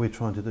things that we're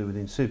trying to do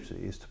within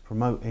CIBSE is to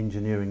promote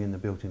engineering in the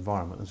built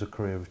environment as a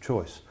career of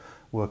choice,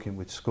 working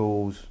with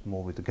schools,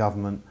 more with the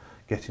government,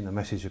 getting the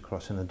message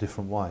across in a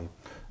different way.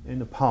 In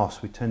the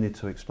past, we tended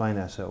to explain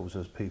ourselves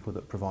as people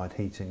that provide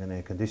heating and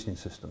air conditioning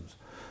systems.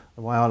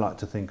 The way I like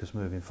to think us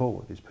moving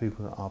forward is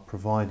people that are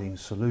providing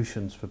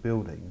solutions for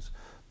buildings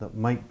that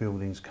make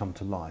buildings come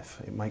to life.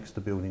 It makes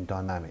the building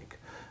dynamic.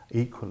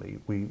 Equally,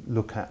 we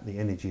look at the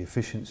energy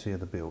efficiency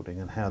of the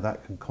building and how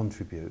that can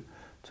contribute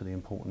to the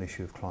important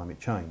issue of climate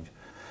change.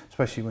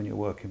 Especially when you're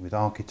working with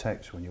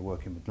architects, when you're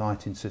working with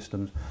lighting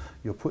systems,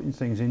 you're putting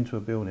things into a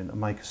building to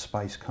make a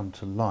space come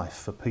to life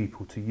for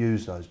people to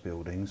use those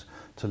buildings,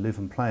 to live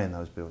and play in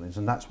those buildings.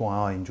 And that's why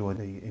I enjoy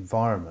the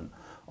environment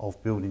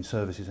of building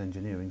services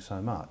engineering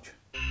so much.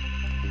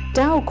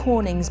 Dow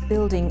Corning's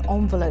building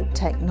envelope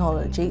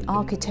technology,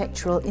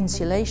 architectural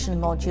insulation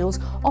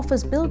modules,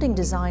 offers building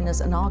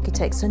designers and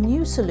architects a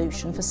new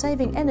solution for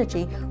saving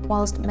energy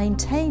whilst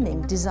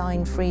maintaining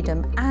design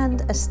freedom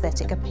and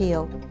aesthetic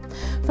appeal.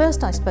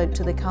 First, I spoke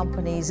to the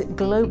company's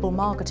Global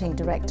Marketing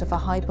Director for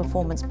High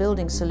Performance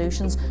Building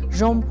Solutions,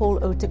 Jean-Paul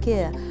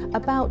Autequier,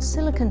 about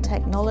silicon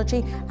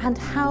technology and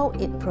how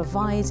it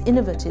provides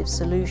innovative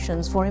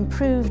solutions for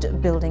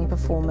improved building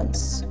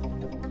performance.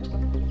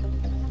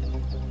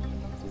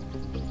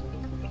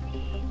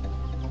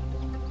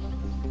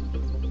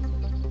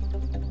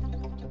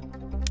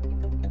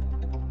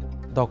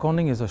 Dow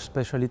Corning is a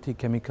specialty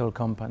chemical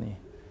company.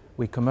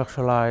 We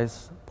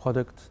commercialize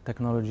product,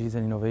 technologies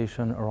and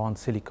innovation around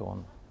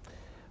silicone.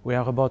 We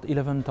are about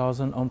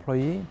 11,000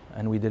 employees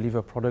and we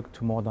deliver product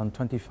to more than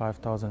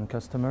 25,000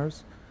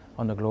 customers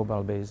on a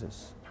global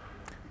basis.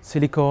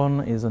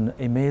 Silicone is an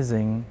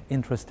amazing,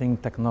 interesting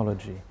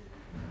technology.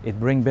 It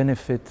brings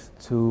benefit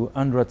to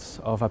hundreds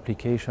of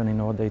applications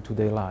in our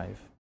day-to-day life.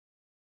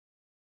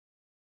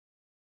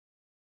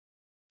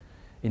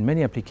 In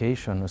many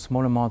applications, a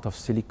small amount of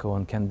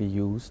silicone can be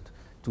used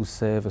to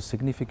save a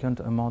significant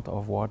amount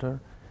of water,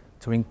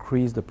 to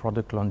increase the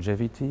product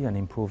longevity and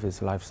improve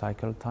its life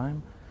cycle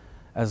time,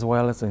 as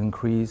well as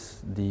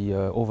increase the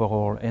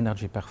overall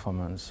energy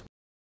performance.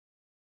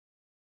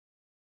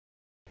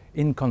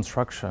 In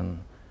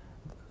construction,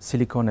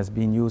 silicone has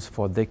been used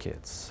for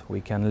decades.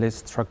 We can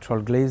list structural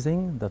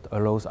glazing that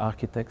allows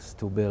architects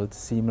to build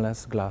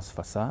seamless glass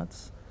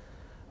facades.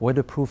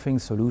 Weatherproofing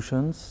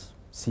solutions,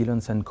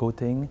 sealants and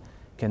coating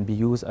can be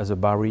used as a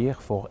barrier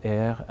for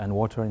air and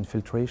water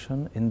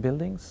infiltration in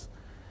buildings.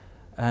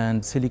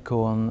 And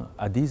silicone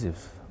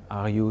adhesives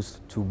are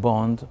used to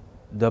bond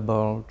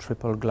double,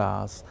 triple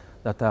glass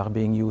that are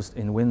being used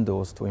in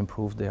windows to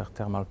improve their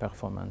thermal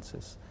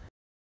performances.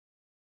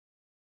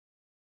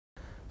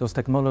 Those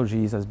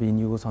technologies have been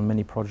used on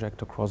many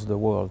projects across the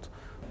world.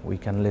 We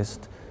can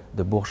list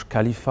the Burj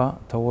Khalifa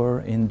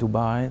Tower in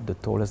Dubai, the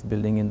tallest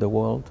building in the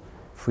world,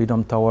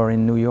 Freedom Tower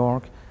in New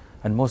York,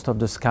 and most of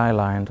the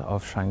skyline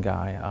of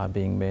Shanghai are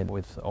being made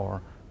with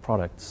our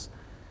products.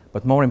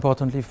 But more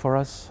importantly for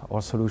us,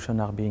 our solutions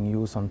are being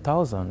used on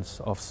thousands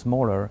of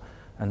smaller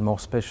and more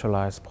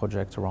specialized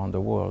projects around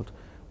the world,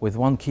 with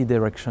one key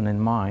direction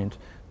in mind: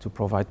 to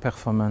provide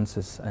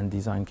performances and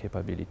design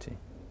capability.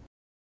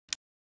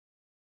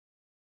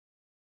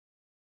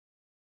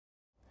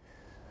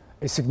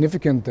 It's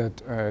significant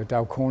that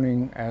Dow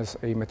Corning as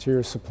a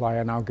material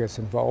supplier now gets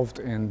involved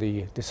in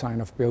the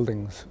design of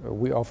buildings.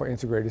 We offer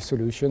integrated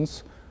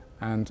solutions,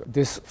 and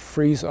this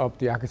frees up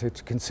the architect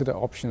to consider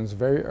options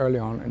very early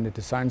on in the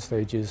design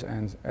stages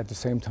and at the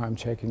same time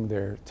checking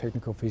their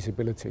technical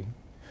feasibility.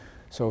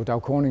 So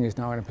Dow Corning is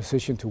now in a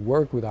position to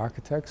work with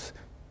architects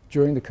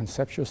during the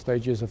conceptual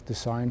stages of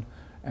design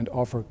and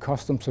offer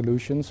custom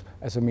solutions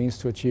as a means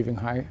to achieving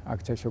high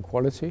architectural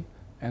quality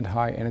and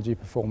high energy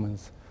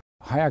performance.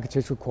 High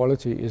architectural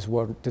quality is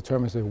what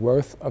determines the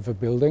worth of a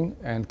building,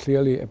 and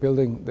clearly a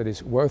building that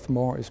is worth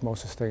more is more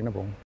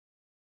sustainable.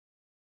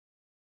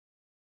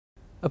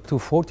 Up to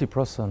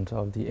 40%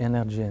 of the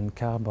energy and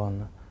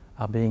carbon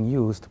are being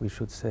used, we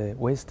should say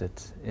wasted,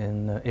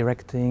 in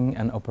erecting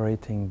and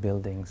operating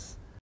buildings.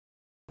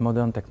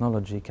 Modern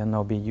technology can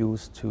now be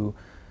used to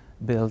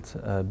build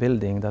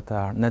buildings that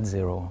are net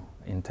zero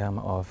in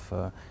terms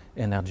of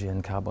energy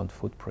and carbon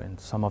footprint.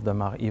 Some of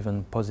them are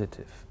even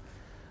positive.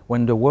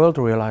 When the world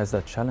realized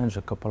that challenge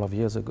a couple of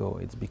years ago,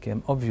 it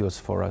became obvious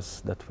for us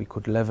that we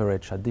could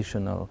leverage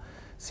additional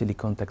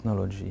silicone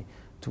technology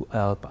to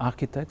help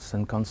architects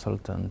and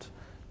consultants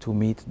to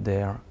meet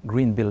their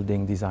green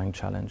building design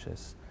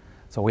challenges.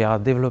 So we are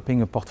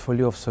developing a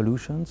portfolio of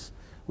solutions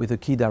with a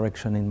key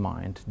direction in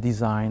mind: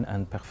 design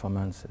and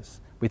performances.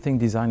 We think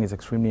design is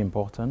extremely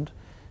important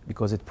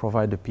because it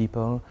provides the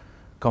people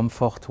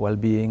comfort,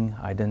 well-being,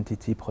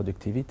 identity,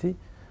 productivity.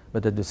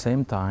 But at the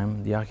same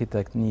time, the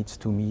architect needs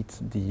to meet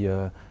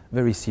the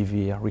very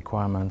severe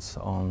requirements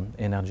on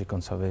energy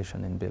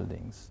conservation in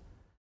buildings.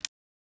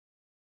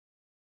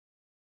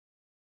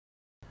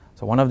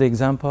 So one of the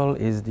examples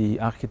is the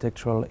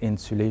architectural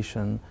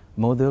insulation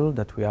model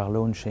that we are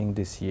launching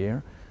this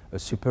year, a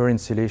super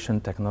insulation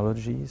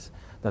technologies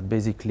that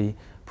basically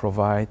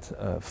provide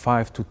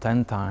 5 to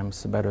 10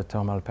 times better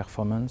thermal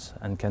performance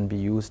and can be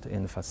used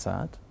in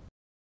facade.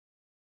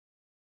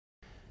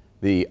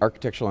 The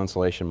architectural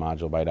insulation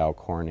module by Dow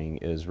Corning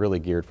is really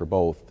geared for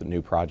both the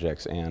new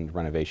projects and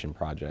renovation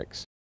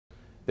projects.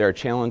 There are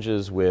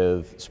challenges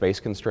with space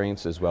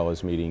constraints as well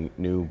as meeting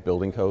new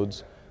building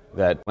codes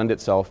that lend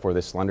itself for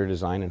this slender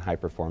design and high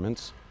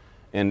performance.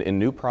 And in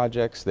new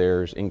projects,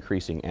 there's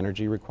increasing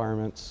energy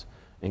requirements,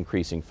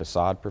 increasing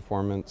facade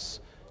performance,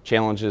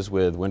 challenges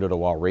with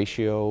window-to-wall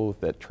ratio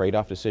that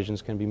trade-off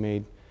decisions can be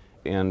made,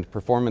 and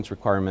performance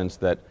requirements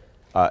that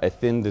a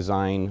thin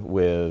design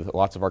with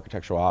lots of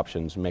architectural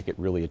options make it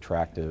really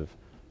attractive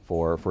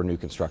for new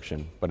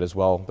construction. But as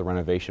well, the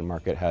renovation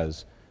market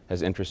has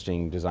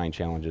interesting design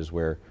challenges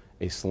where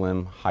a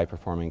slim,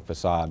 high-performing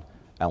facade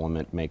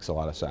element makes a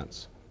lot of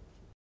sense.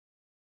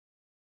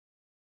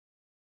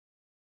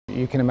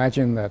 You can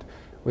imagine that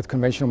with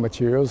conventional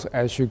materials,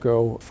 as you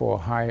go for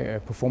high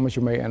performance,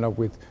 you may end up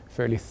with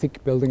fairly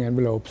thick building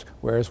envelopes,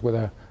 whereas with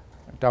a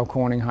Dow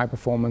Corning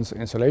high-performance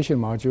insulation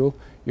module,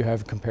 you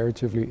have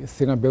comparatively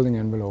thinner building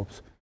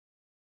envelopes.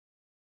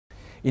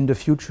 In the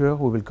future,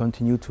 we will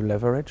continue to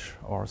leverage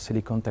our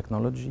silicone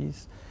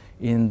technologies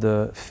in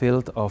the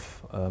field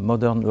of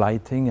modern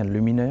lighting and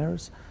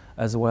luminaires,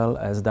 as well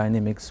as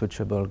dynamic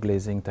switchable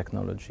glazing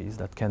technologies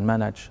that can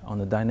manage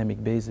on a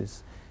dynamic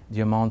basis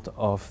the amount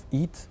of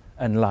heat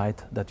and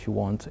light that you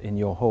want in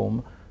your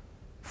home,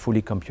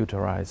 fully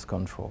computerized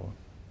control.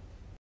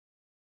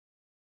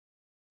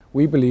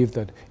 We believe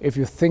that if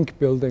you think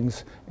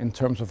buildings in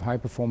terms of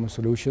high-performance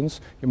solutions,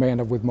 you may end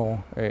up with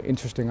more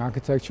interesting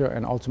architecture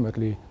and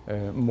ultimately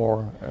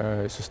more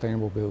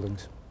sustainable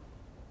buildings.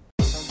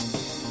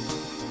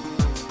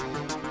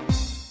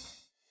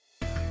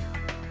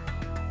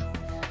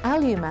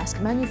 Alumask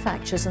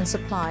manufactures and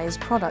supplies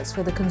products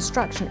for the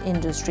construction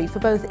industry for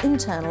both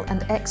internal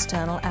and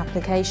external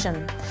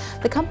application.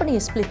 The company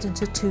is split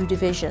into two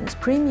divisions,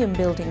 premium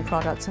building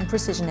products and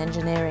precision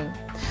engineering.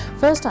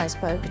 First I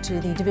spoke to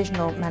the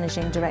Divisional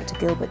Managing Director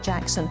Gilbert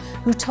Jackson,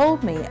 who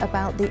told me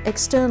about the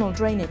external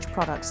drainage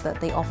products that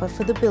they offer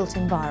for the built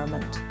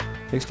environment.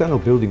 The External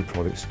Building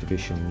Products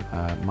Division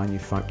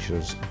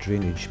manufactures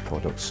drainage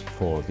products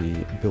for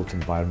the built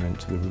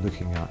environment. We were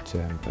looking at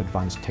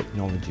advanced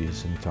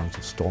technologies in terms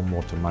of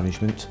stormwater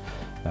management.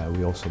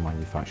 We also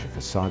manufacture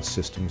facade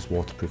systems,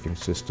 waterproofing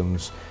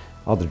systems,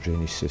 other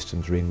drainage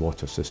systems,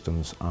 rainwater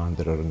systems, and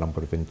there are a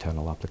number of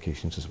internal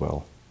applications as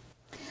well.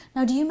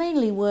 Now, do you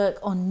mainly work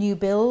on new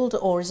build,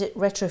 or is it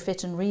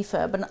retrofit and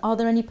refurb? And are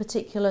there any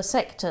particular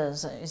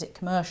sectors? Is it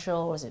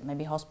commercial, or is it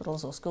maybe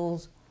hospitals or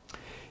schools?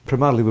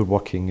 Primarily we're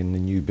working in the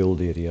new build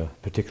area,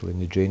 particularly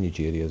in the drainage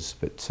areas,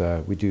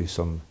 but we do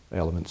some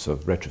elements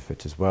of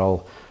retrofit as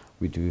well.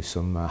 We do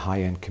some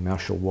high-end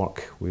commercial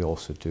work. We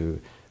also do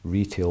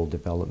retail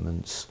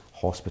developments,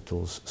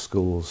 hospitals,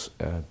 schools,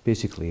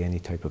 basically any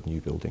type of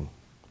new building.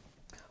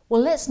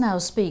 Well, let's now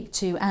speak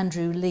to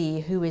Andrew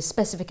Lee, who is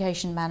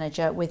Specification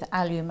Manager with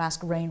Alumask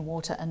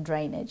Rainwater and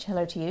Drainage.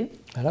 Hello to you.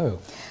 Hello.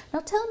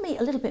 Now tell me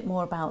a little bit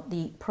more about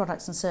the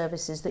products and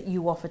services that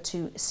you offer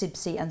to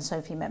CIBSE and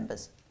SOFI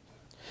members.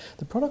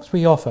 The products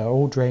we offer are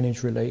all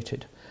drainage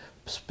related,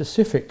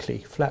 specifically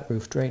flat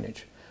roof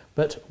drainage,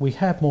 but we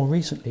have more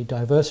recently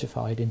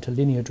diversified into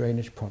linear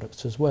drainage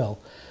products as well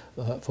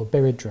for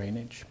buried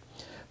drainage.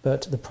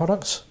 But the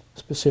products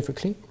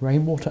specifically,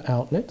 rainwater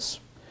outlets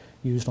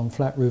used on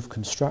flat roof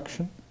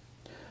construction,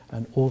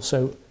 and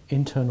also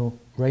internal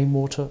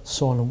rainwater,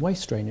 soil and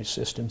waste drainage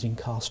systems in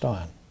cast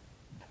iron.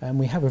 And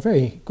we have a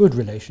very good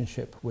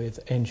relationship with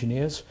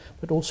engineers,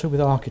 but also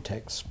with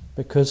architects,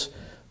 because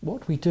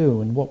what we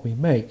do and what we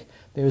make,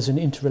 there is an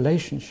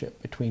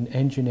interrelationship between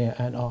engineer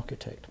and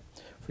architect.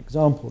 For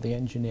example, the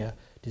engineer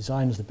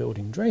designs the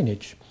building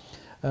drainage.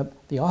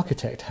 The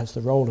architect has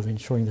the role of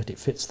ensuring that it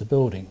fits the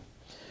building.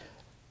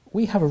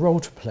 We have a role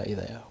to play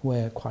there,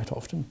 where quite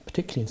often,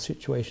 particularly in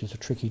situations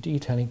of tricky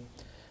detailing,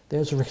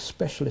 there's a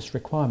specialist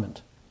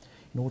requirement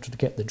in order to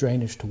get the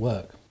drainage to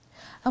work.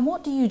 And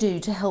what do you do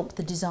to help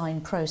the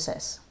design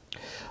process?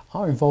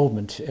 Our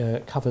involvement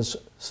covers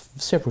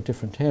several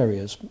different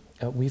areas.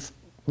 We've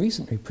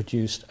recently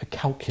produced a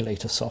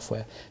calculator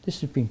software.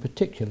 This has been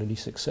particularly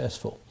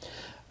successful.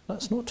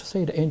 That's not to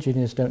say that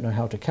engineers don't know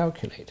how to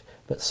calculate,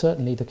 but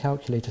certainly the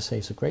calculator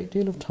saves a great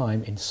deal of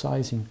time in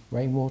sizing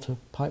rainwater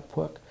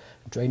pipework,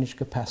 drainage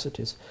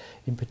capacities,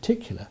 in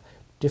particular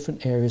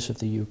different areas of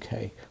the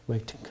UK where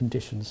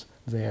conditions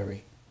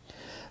vary.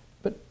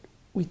 But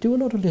we do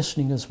a lot of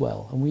listening as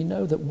well, and we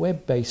know that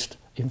web-based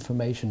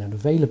information and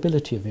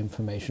availability of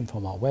information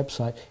from our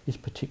website is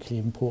particularly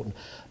important.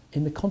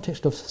 In the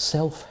context of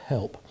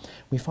self-help,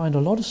 we find a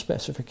lot of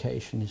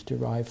specification is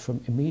derived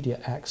from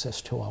immediate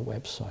access to our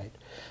website,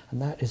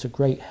 and that is a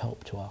great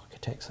help to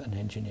architects and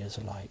engineers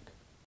alike.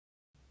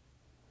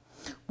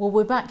 Well,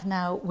 we're back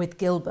now with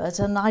Gilbert,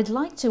 and I'd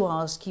like to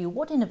ask you,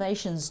 what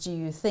innovations do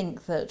you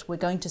think that we're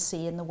going to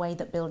see in the way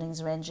that buildings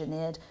are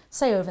engineered,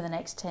 say over the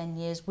next 10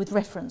 years, with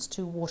reference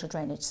to water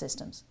drainage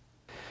systems?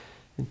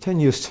 In 10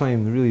 years'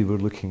 time, really we're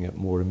looking at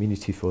more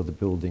amenity for the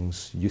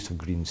buildings, use of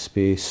green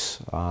space,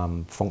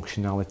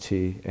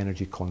 functionality,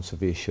 energy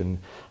conservation,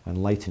 and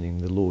lightening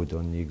the load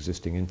on the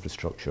existing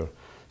infrastructure.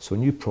 So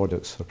new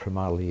products are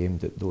primarily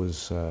aimed at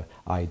those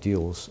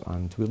ideals,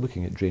 and we're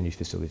looking at drainage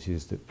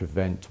facilities that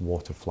prevent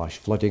water flash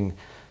flooding.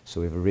 So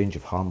we have a range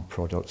of harm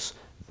products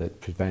that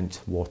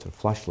prevent water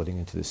flash flooding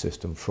into the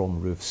system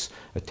from roofs,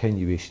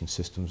 attenuation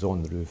systems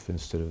on the roof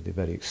instead of the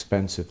very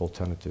expensive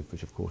alternative,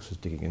 which of course is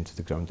digging into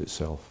the ground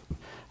itself.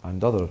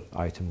 And other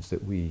items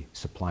that we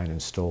supply and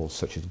install,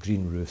 such as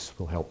green roofs,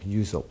 will help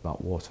use up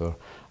that water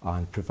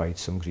and provide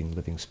some green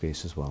living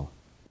space as well.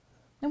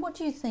 And what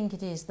do you think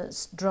it is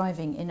that's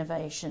driving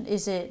innovation?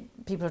 Is it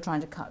people are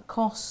trying to cut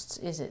costs?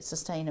 Is it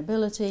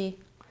sustainability?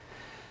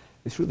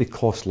 It's really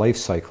cost life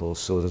cycles,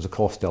 so there's a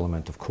cost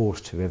element of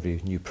course to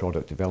every new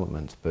product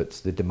development, but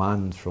the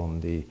demand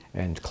from the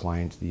end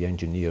client, the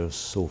engineers,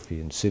 SOFI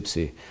and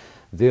CIBSE,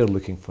 they're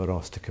looking for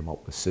us to come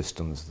up with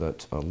systems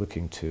that are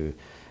looking to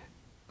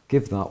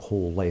give that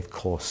whole life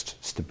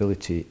cost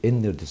stability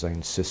in their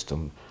design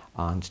system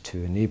and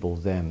to enable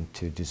them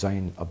to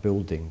design a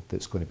building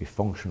that's going to be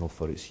functional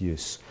for its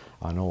use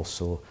and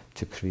also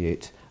to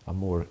create a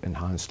more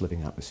enhanced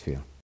living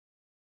atmosphere.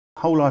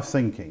 Whole life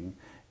thinking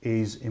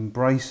is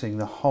embracing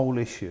the whole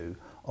issue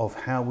of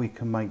how we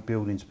can make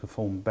buildings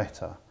perform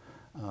better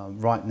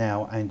right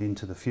now and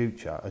into the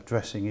future,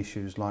 addressing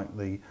issues like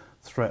the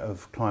threat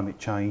of climate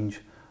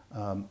change,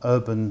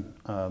 urban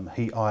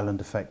heat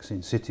island effects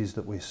in cities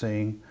that we're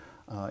seeing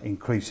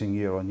increasing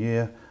year on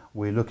year,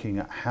 We're looking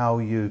at how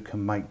you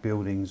can make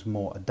buildings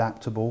more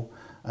adaptable,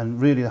 and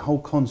really the whole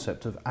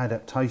concept of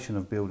adaptation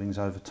of buildings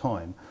over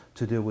time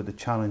to deal with the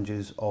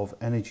challenges of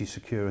energy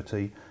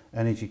security,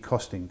 energy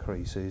cost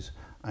increases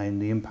and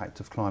the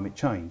impact of climate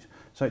change.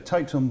 So it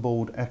takes on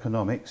board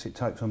economics, it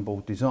takes on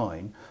board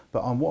design,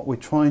 but what we're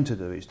trying to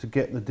do is to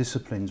get the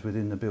disciplines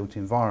within the built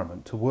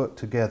environment to work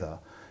together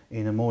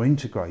in a more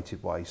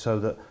integrated way, so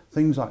that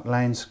things like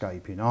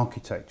landscaping,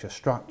 architecture,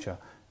 structure,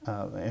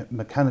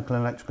 mechanical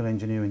and electrical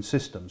engineering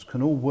systems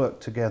can all work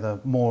together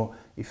more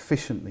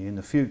efficiently in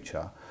the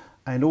future,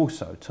 and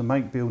also to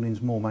make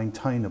buildings more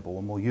maintainable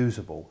and more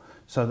usable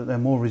so that they're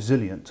more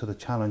resilient to the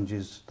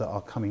challenges that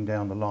are coming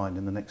down the line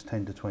in the next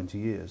 10 to 20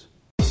 years.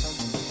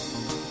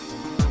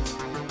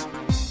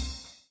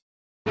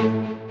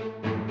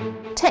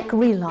 Tech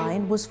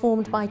Reline was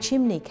formed by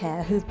Chimney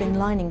Care, who've been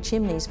lining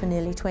chimneys for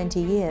nearly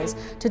 20 years,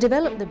 to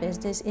develop the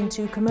business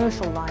into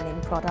commercial lining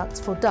products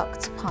for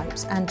ducts,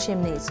 pipes and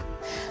chimneys.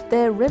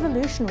 Their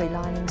revolutionary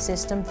lining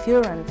system,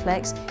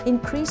 Flex,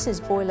 increases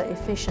boiler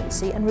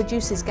efficiency and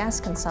reduces gas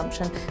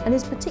consumption, and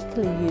is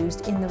particularly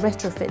used in the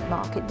retrofit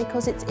market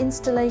because its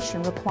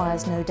installation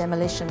requires no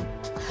demolition.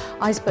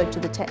 I spoke to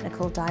the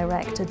technical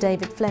director,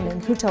 David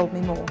Fleming, who told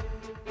me more.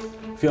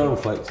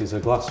 Flex is a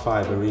glass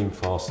fibre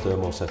reinforced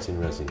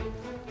thermosetting resin.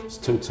 There's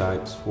two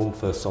types, one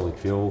for solid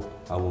fuel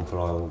and one for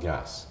oil and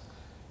gas.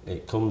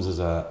 It comes as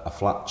a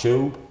flat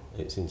tube,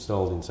 it's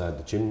installed inside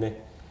the chimney,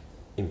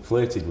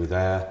 inflated with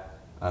air,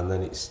 and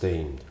then it's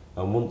steamed.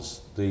 And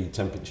once the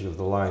temperature of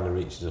the liner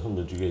reaches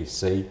 100 degrees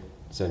C,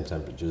 same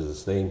temperature as the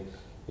steam,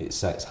 it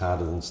sets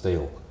harder than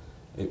steel.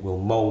 It will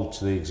mould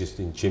to the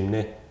existing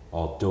chimney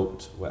or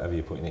duct, whatever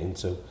you're putting it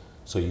into,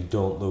 so you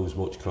don't lose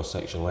much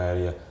cross-sectional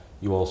area.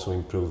 You also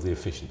improve the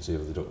efficiency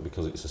of the duct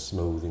because it's a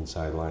smooth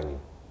inside lining.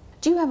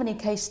 Do you have any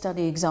case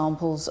study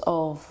examples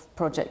of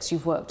projects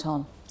you've worked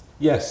on?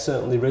 Yes,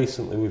 certainly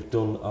recently we've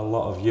done a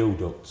lot of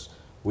U-ducts,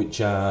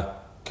 which are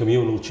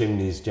communal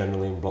chimneys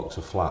generally in blocks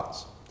of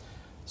flats.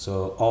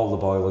 So all the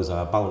boilers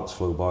are balanced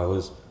flue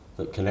boilers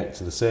that connect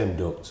to the same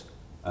duct,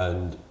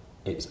 and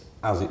it's,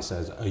 as it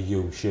says, a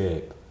U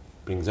shape.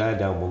 Brings air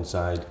down one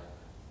side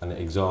and it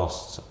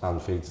exhausts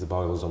and feeds the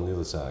boilers on the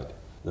other side.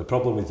 The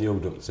problem with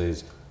U-ducts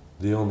is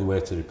the only way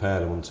to repair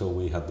them until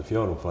we had the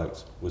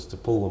Flex was to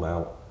pull them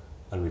out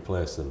and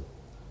replace them.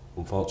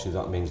 Unfortunately,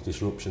 that means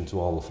disruption to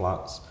all the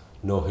flats,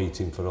 no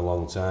heating for a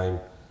long time,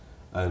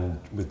 and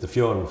with the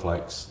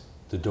Flex,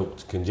 the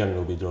duct can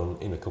generally be done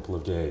in a couple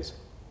of days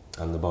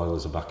and the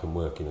boilers are back and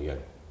working again.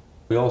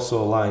 We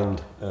also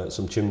lined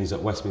some chimneys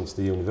at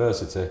Westminster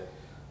University.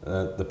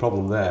 The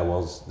problem there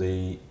was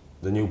the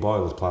new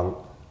boilers plant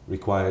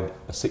required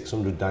a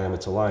 600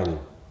 diameter lining.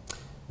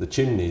 The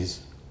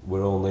chimneys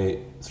were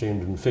only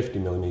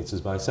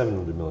 350mm by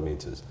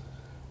 700mm.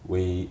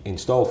 We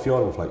installed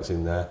Flex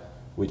in there,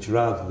 which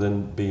rather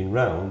than being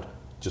round,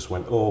 just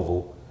went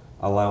oval,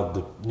 allowed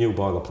the new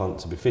boiler plant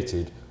to be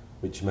fitted,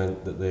 which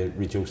meant that they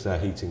reduced their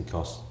heating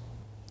costs.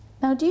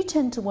 Now, do you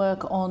tend to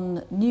work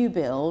on new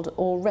build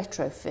or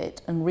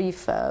retrofit and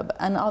refurb?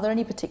 And are there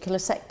any particular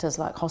sectors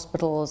like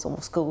hospitals or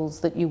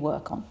schools that you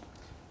work on?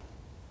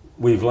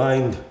 We've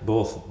lined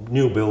both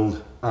new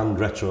build and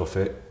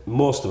retrofit.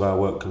 Most of our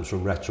work comes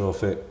from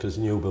retrofit because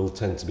new build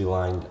tend to be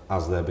lined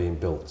as they're being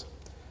built.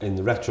 In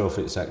the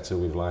retrofit sector,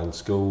 we've lined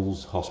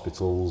schools,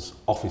 hospitals,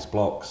 office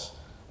blocks,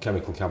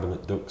 chemical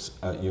cabinet ducts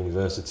at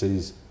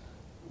universities.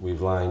 We've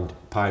lined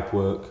pipe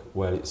work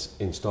where it's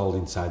installed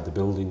inside the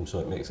building, so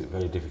it makes it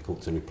very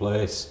difficult to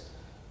replace.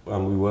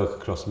 And we work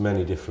across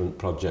many different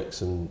projects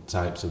and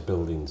types of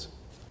buildings.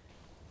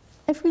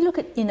 If we look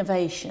at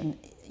innovation,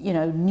 you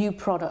know, new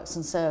products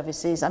and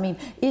services, I mean,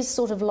 is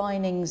sort of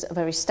linings a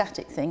very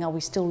static thing? Are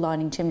we still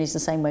lining chimneys the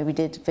same way we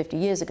did 50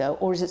 years ago?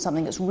 Or is it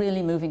something that's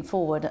really moving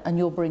forward and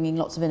you're bringing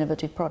lots of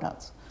innovative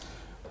products?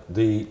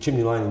 The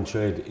chimney lining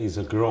trade is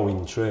a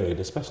growing trade,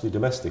 especially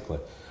domestically.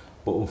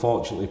 But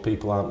unfortunately,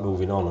 people aren't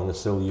moving on and are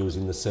still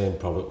using the same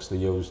products they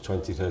used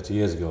 20, 30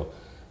 years ago,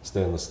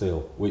 stainless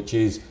steel, which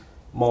is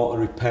more a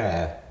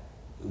repair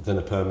than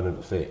a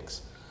permanent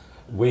fix.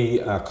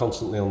 We are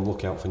constantly on the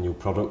lookout for new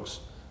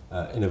products,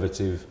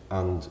 innovative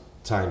and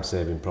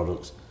time-saving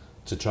products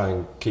to try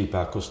and keep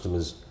our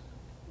customers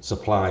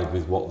supplied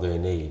with what they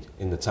need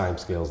in the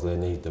timescales they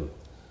need them.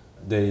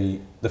 The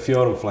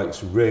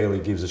Flex really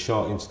gives a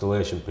short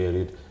installation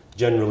period,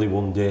 generally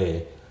 1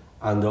 day,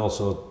 and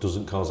also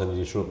doesn't cause any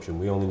disruption.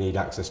 We only need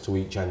access to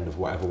each end of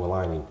whatever we're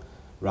lining,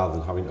 rather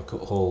than having to cut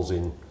holes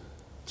in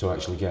to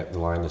actually get the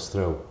liners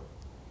through.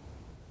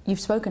 You've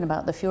spoken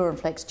about the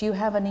Flex. Do you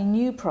have any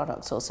new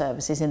products or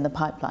services in the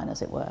pipeline,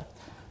 as it were?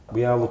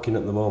 We are looking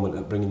at the moment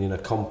at bringing in a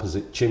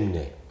composite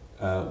chimney,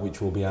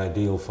 which will be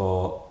ideal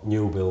for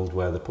new build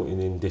where they're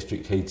putting in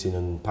district heating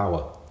and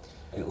power.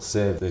 It'll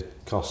save the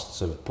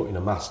costs of putting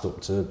a mast up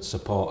to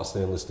support a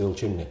stainless steel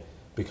chimney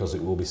because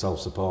it will be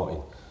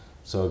self-supporting.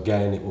 So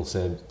again, it will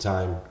save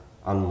time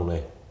and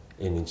money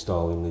in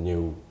installing the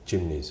new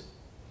chimneys.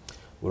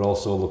 We're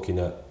also looking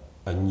at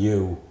a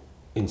new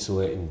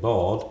insulating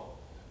board,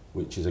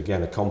 which is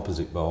again a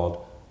composite board,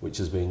 which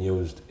has been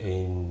used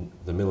in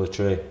the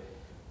military,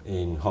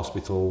 in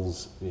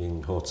hospitals,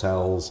 in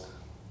hotels,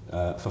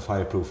 for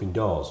fireproofing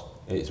doors.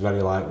 It's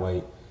very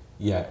lightweight,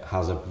 yet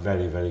has a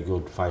very, very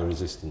good fire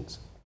resistance.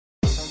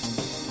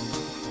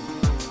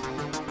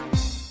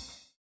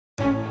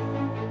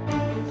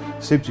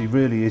 CIBSE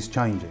really is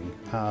changing.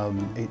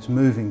 It's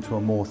moving to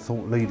a more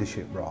thought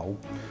leadership role.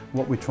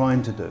 What we're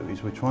trying to do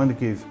is we're trying to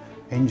give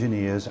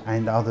engineers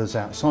and others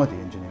outside the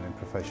engineering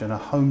profession a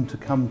home to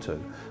come to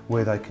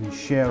where they can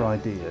share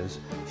ideas,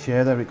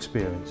 share their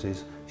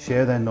experiences,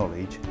 share their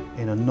knowledge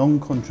in a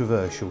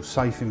non-controversial,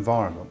 safe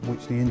environment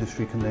which the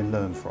industry can then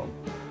learn from.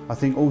 I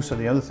think also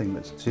the other thing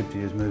that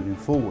CIBSE is moving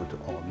forward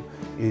on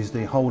is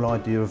the whole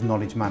idea of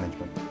knowledge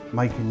management,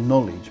 making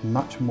knowledge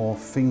much more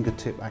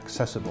fingertip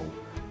accessible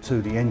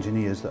to the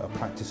engineers that are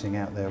practicing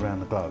out there around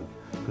the globe.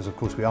 Because of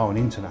course we are an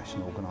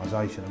international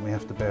organisation and we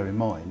have to bear in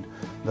mind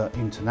that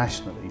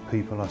internationally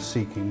people are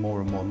seeking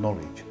more and more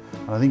knowledge.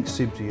 And I think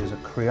CIBSE is a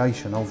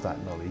creation of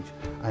that knowledge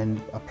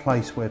and a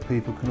place where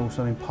people can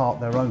also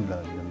impart their own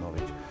learning and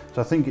knowledge.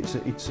 So I think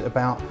it's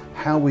about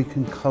how we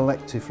can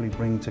collectively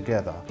bring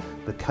together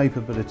the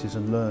capabilities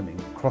and learning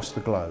across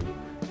the globe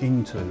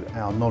into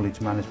our knowledge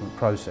management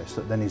process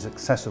that then is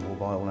accessible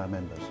by all our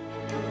members.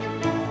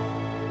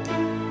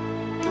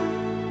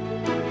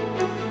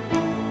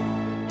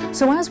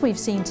 So as we've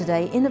seen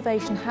today,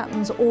 innovation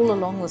happens all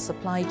along the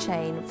supply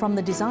chain, from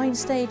the design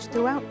stage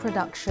throughout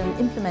production,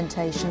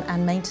 implementation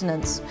and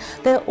maintenance.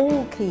 They're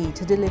all key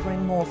to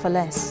delivering more for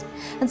less.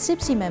 And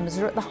CIBSE members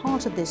are at the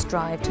heart of this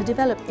drive to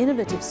develop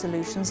innovative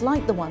solutions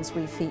like the ones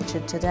we've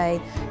featured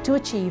today to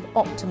achieve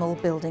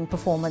optimal building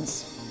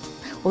performance.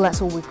 Well,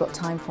 that's all we've got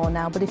time for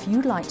now, but if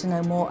you'd like to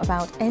know more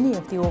about any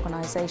of the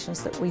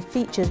organisations that we've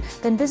featured,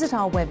 then visit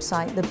our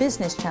website,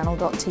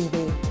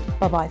 thebusinesschannel.tv.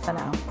 Bye-bye for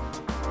now.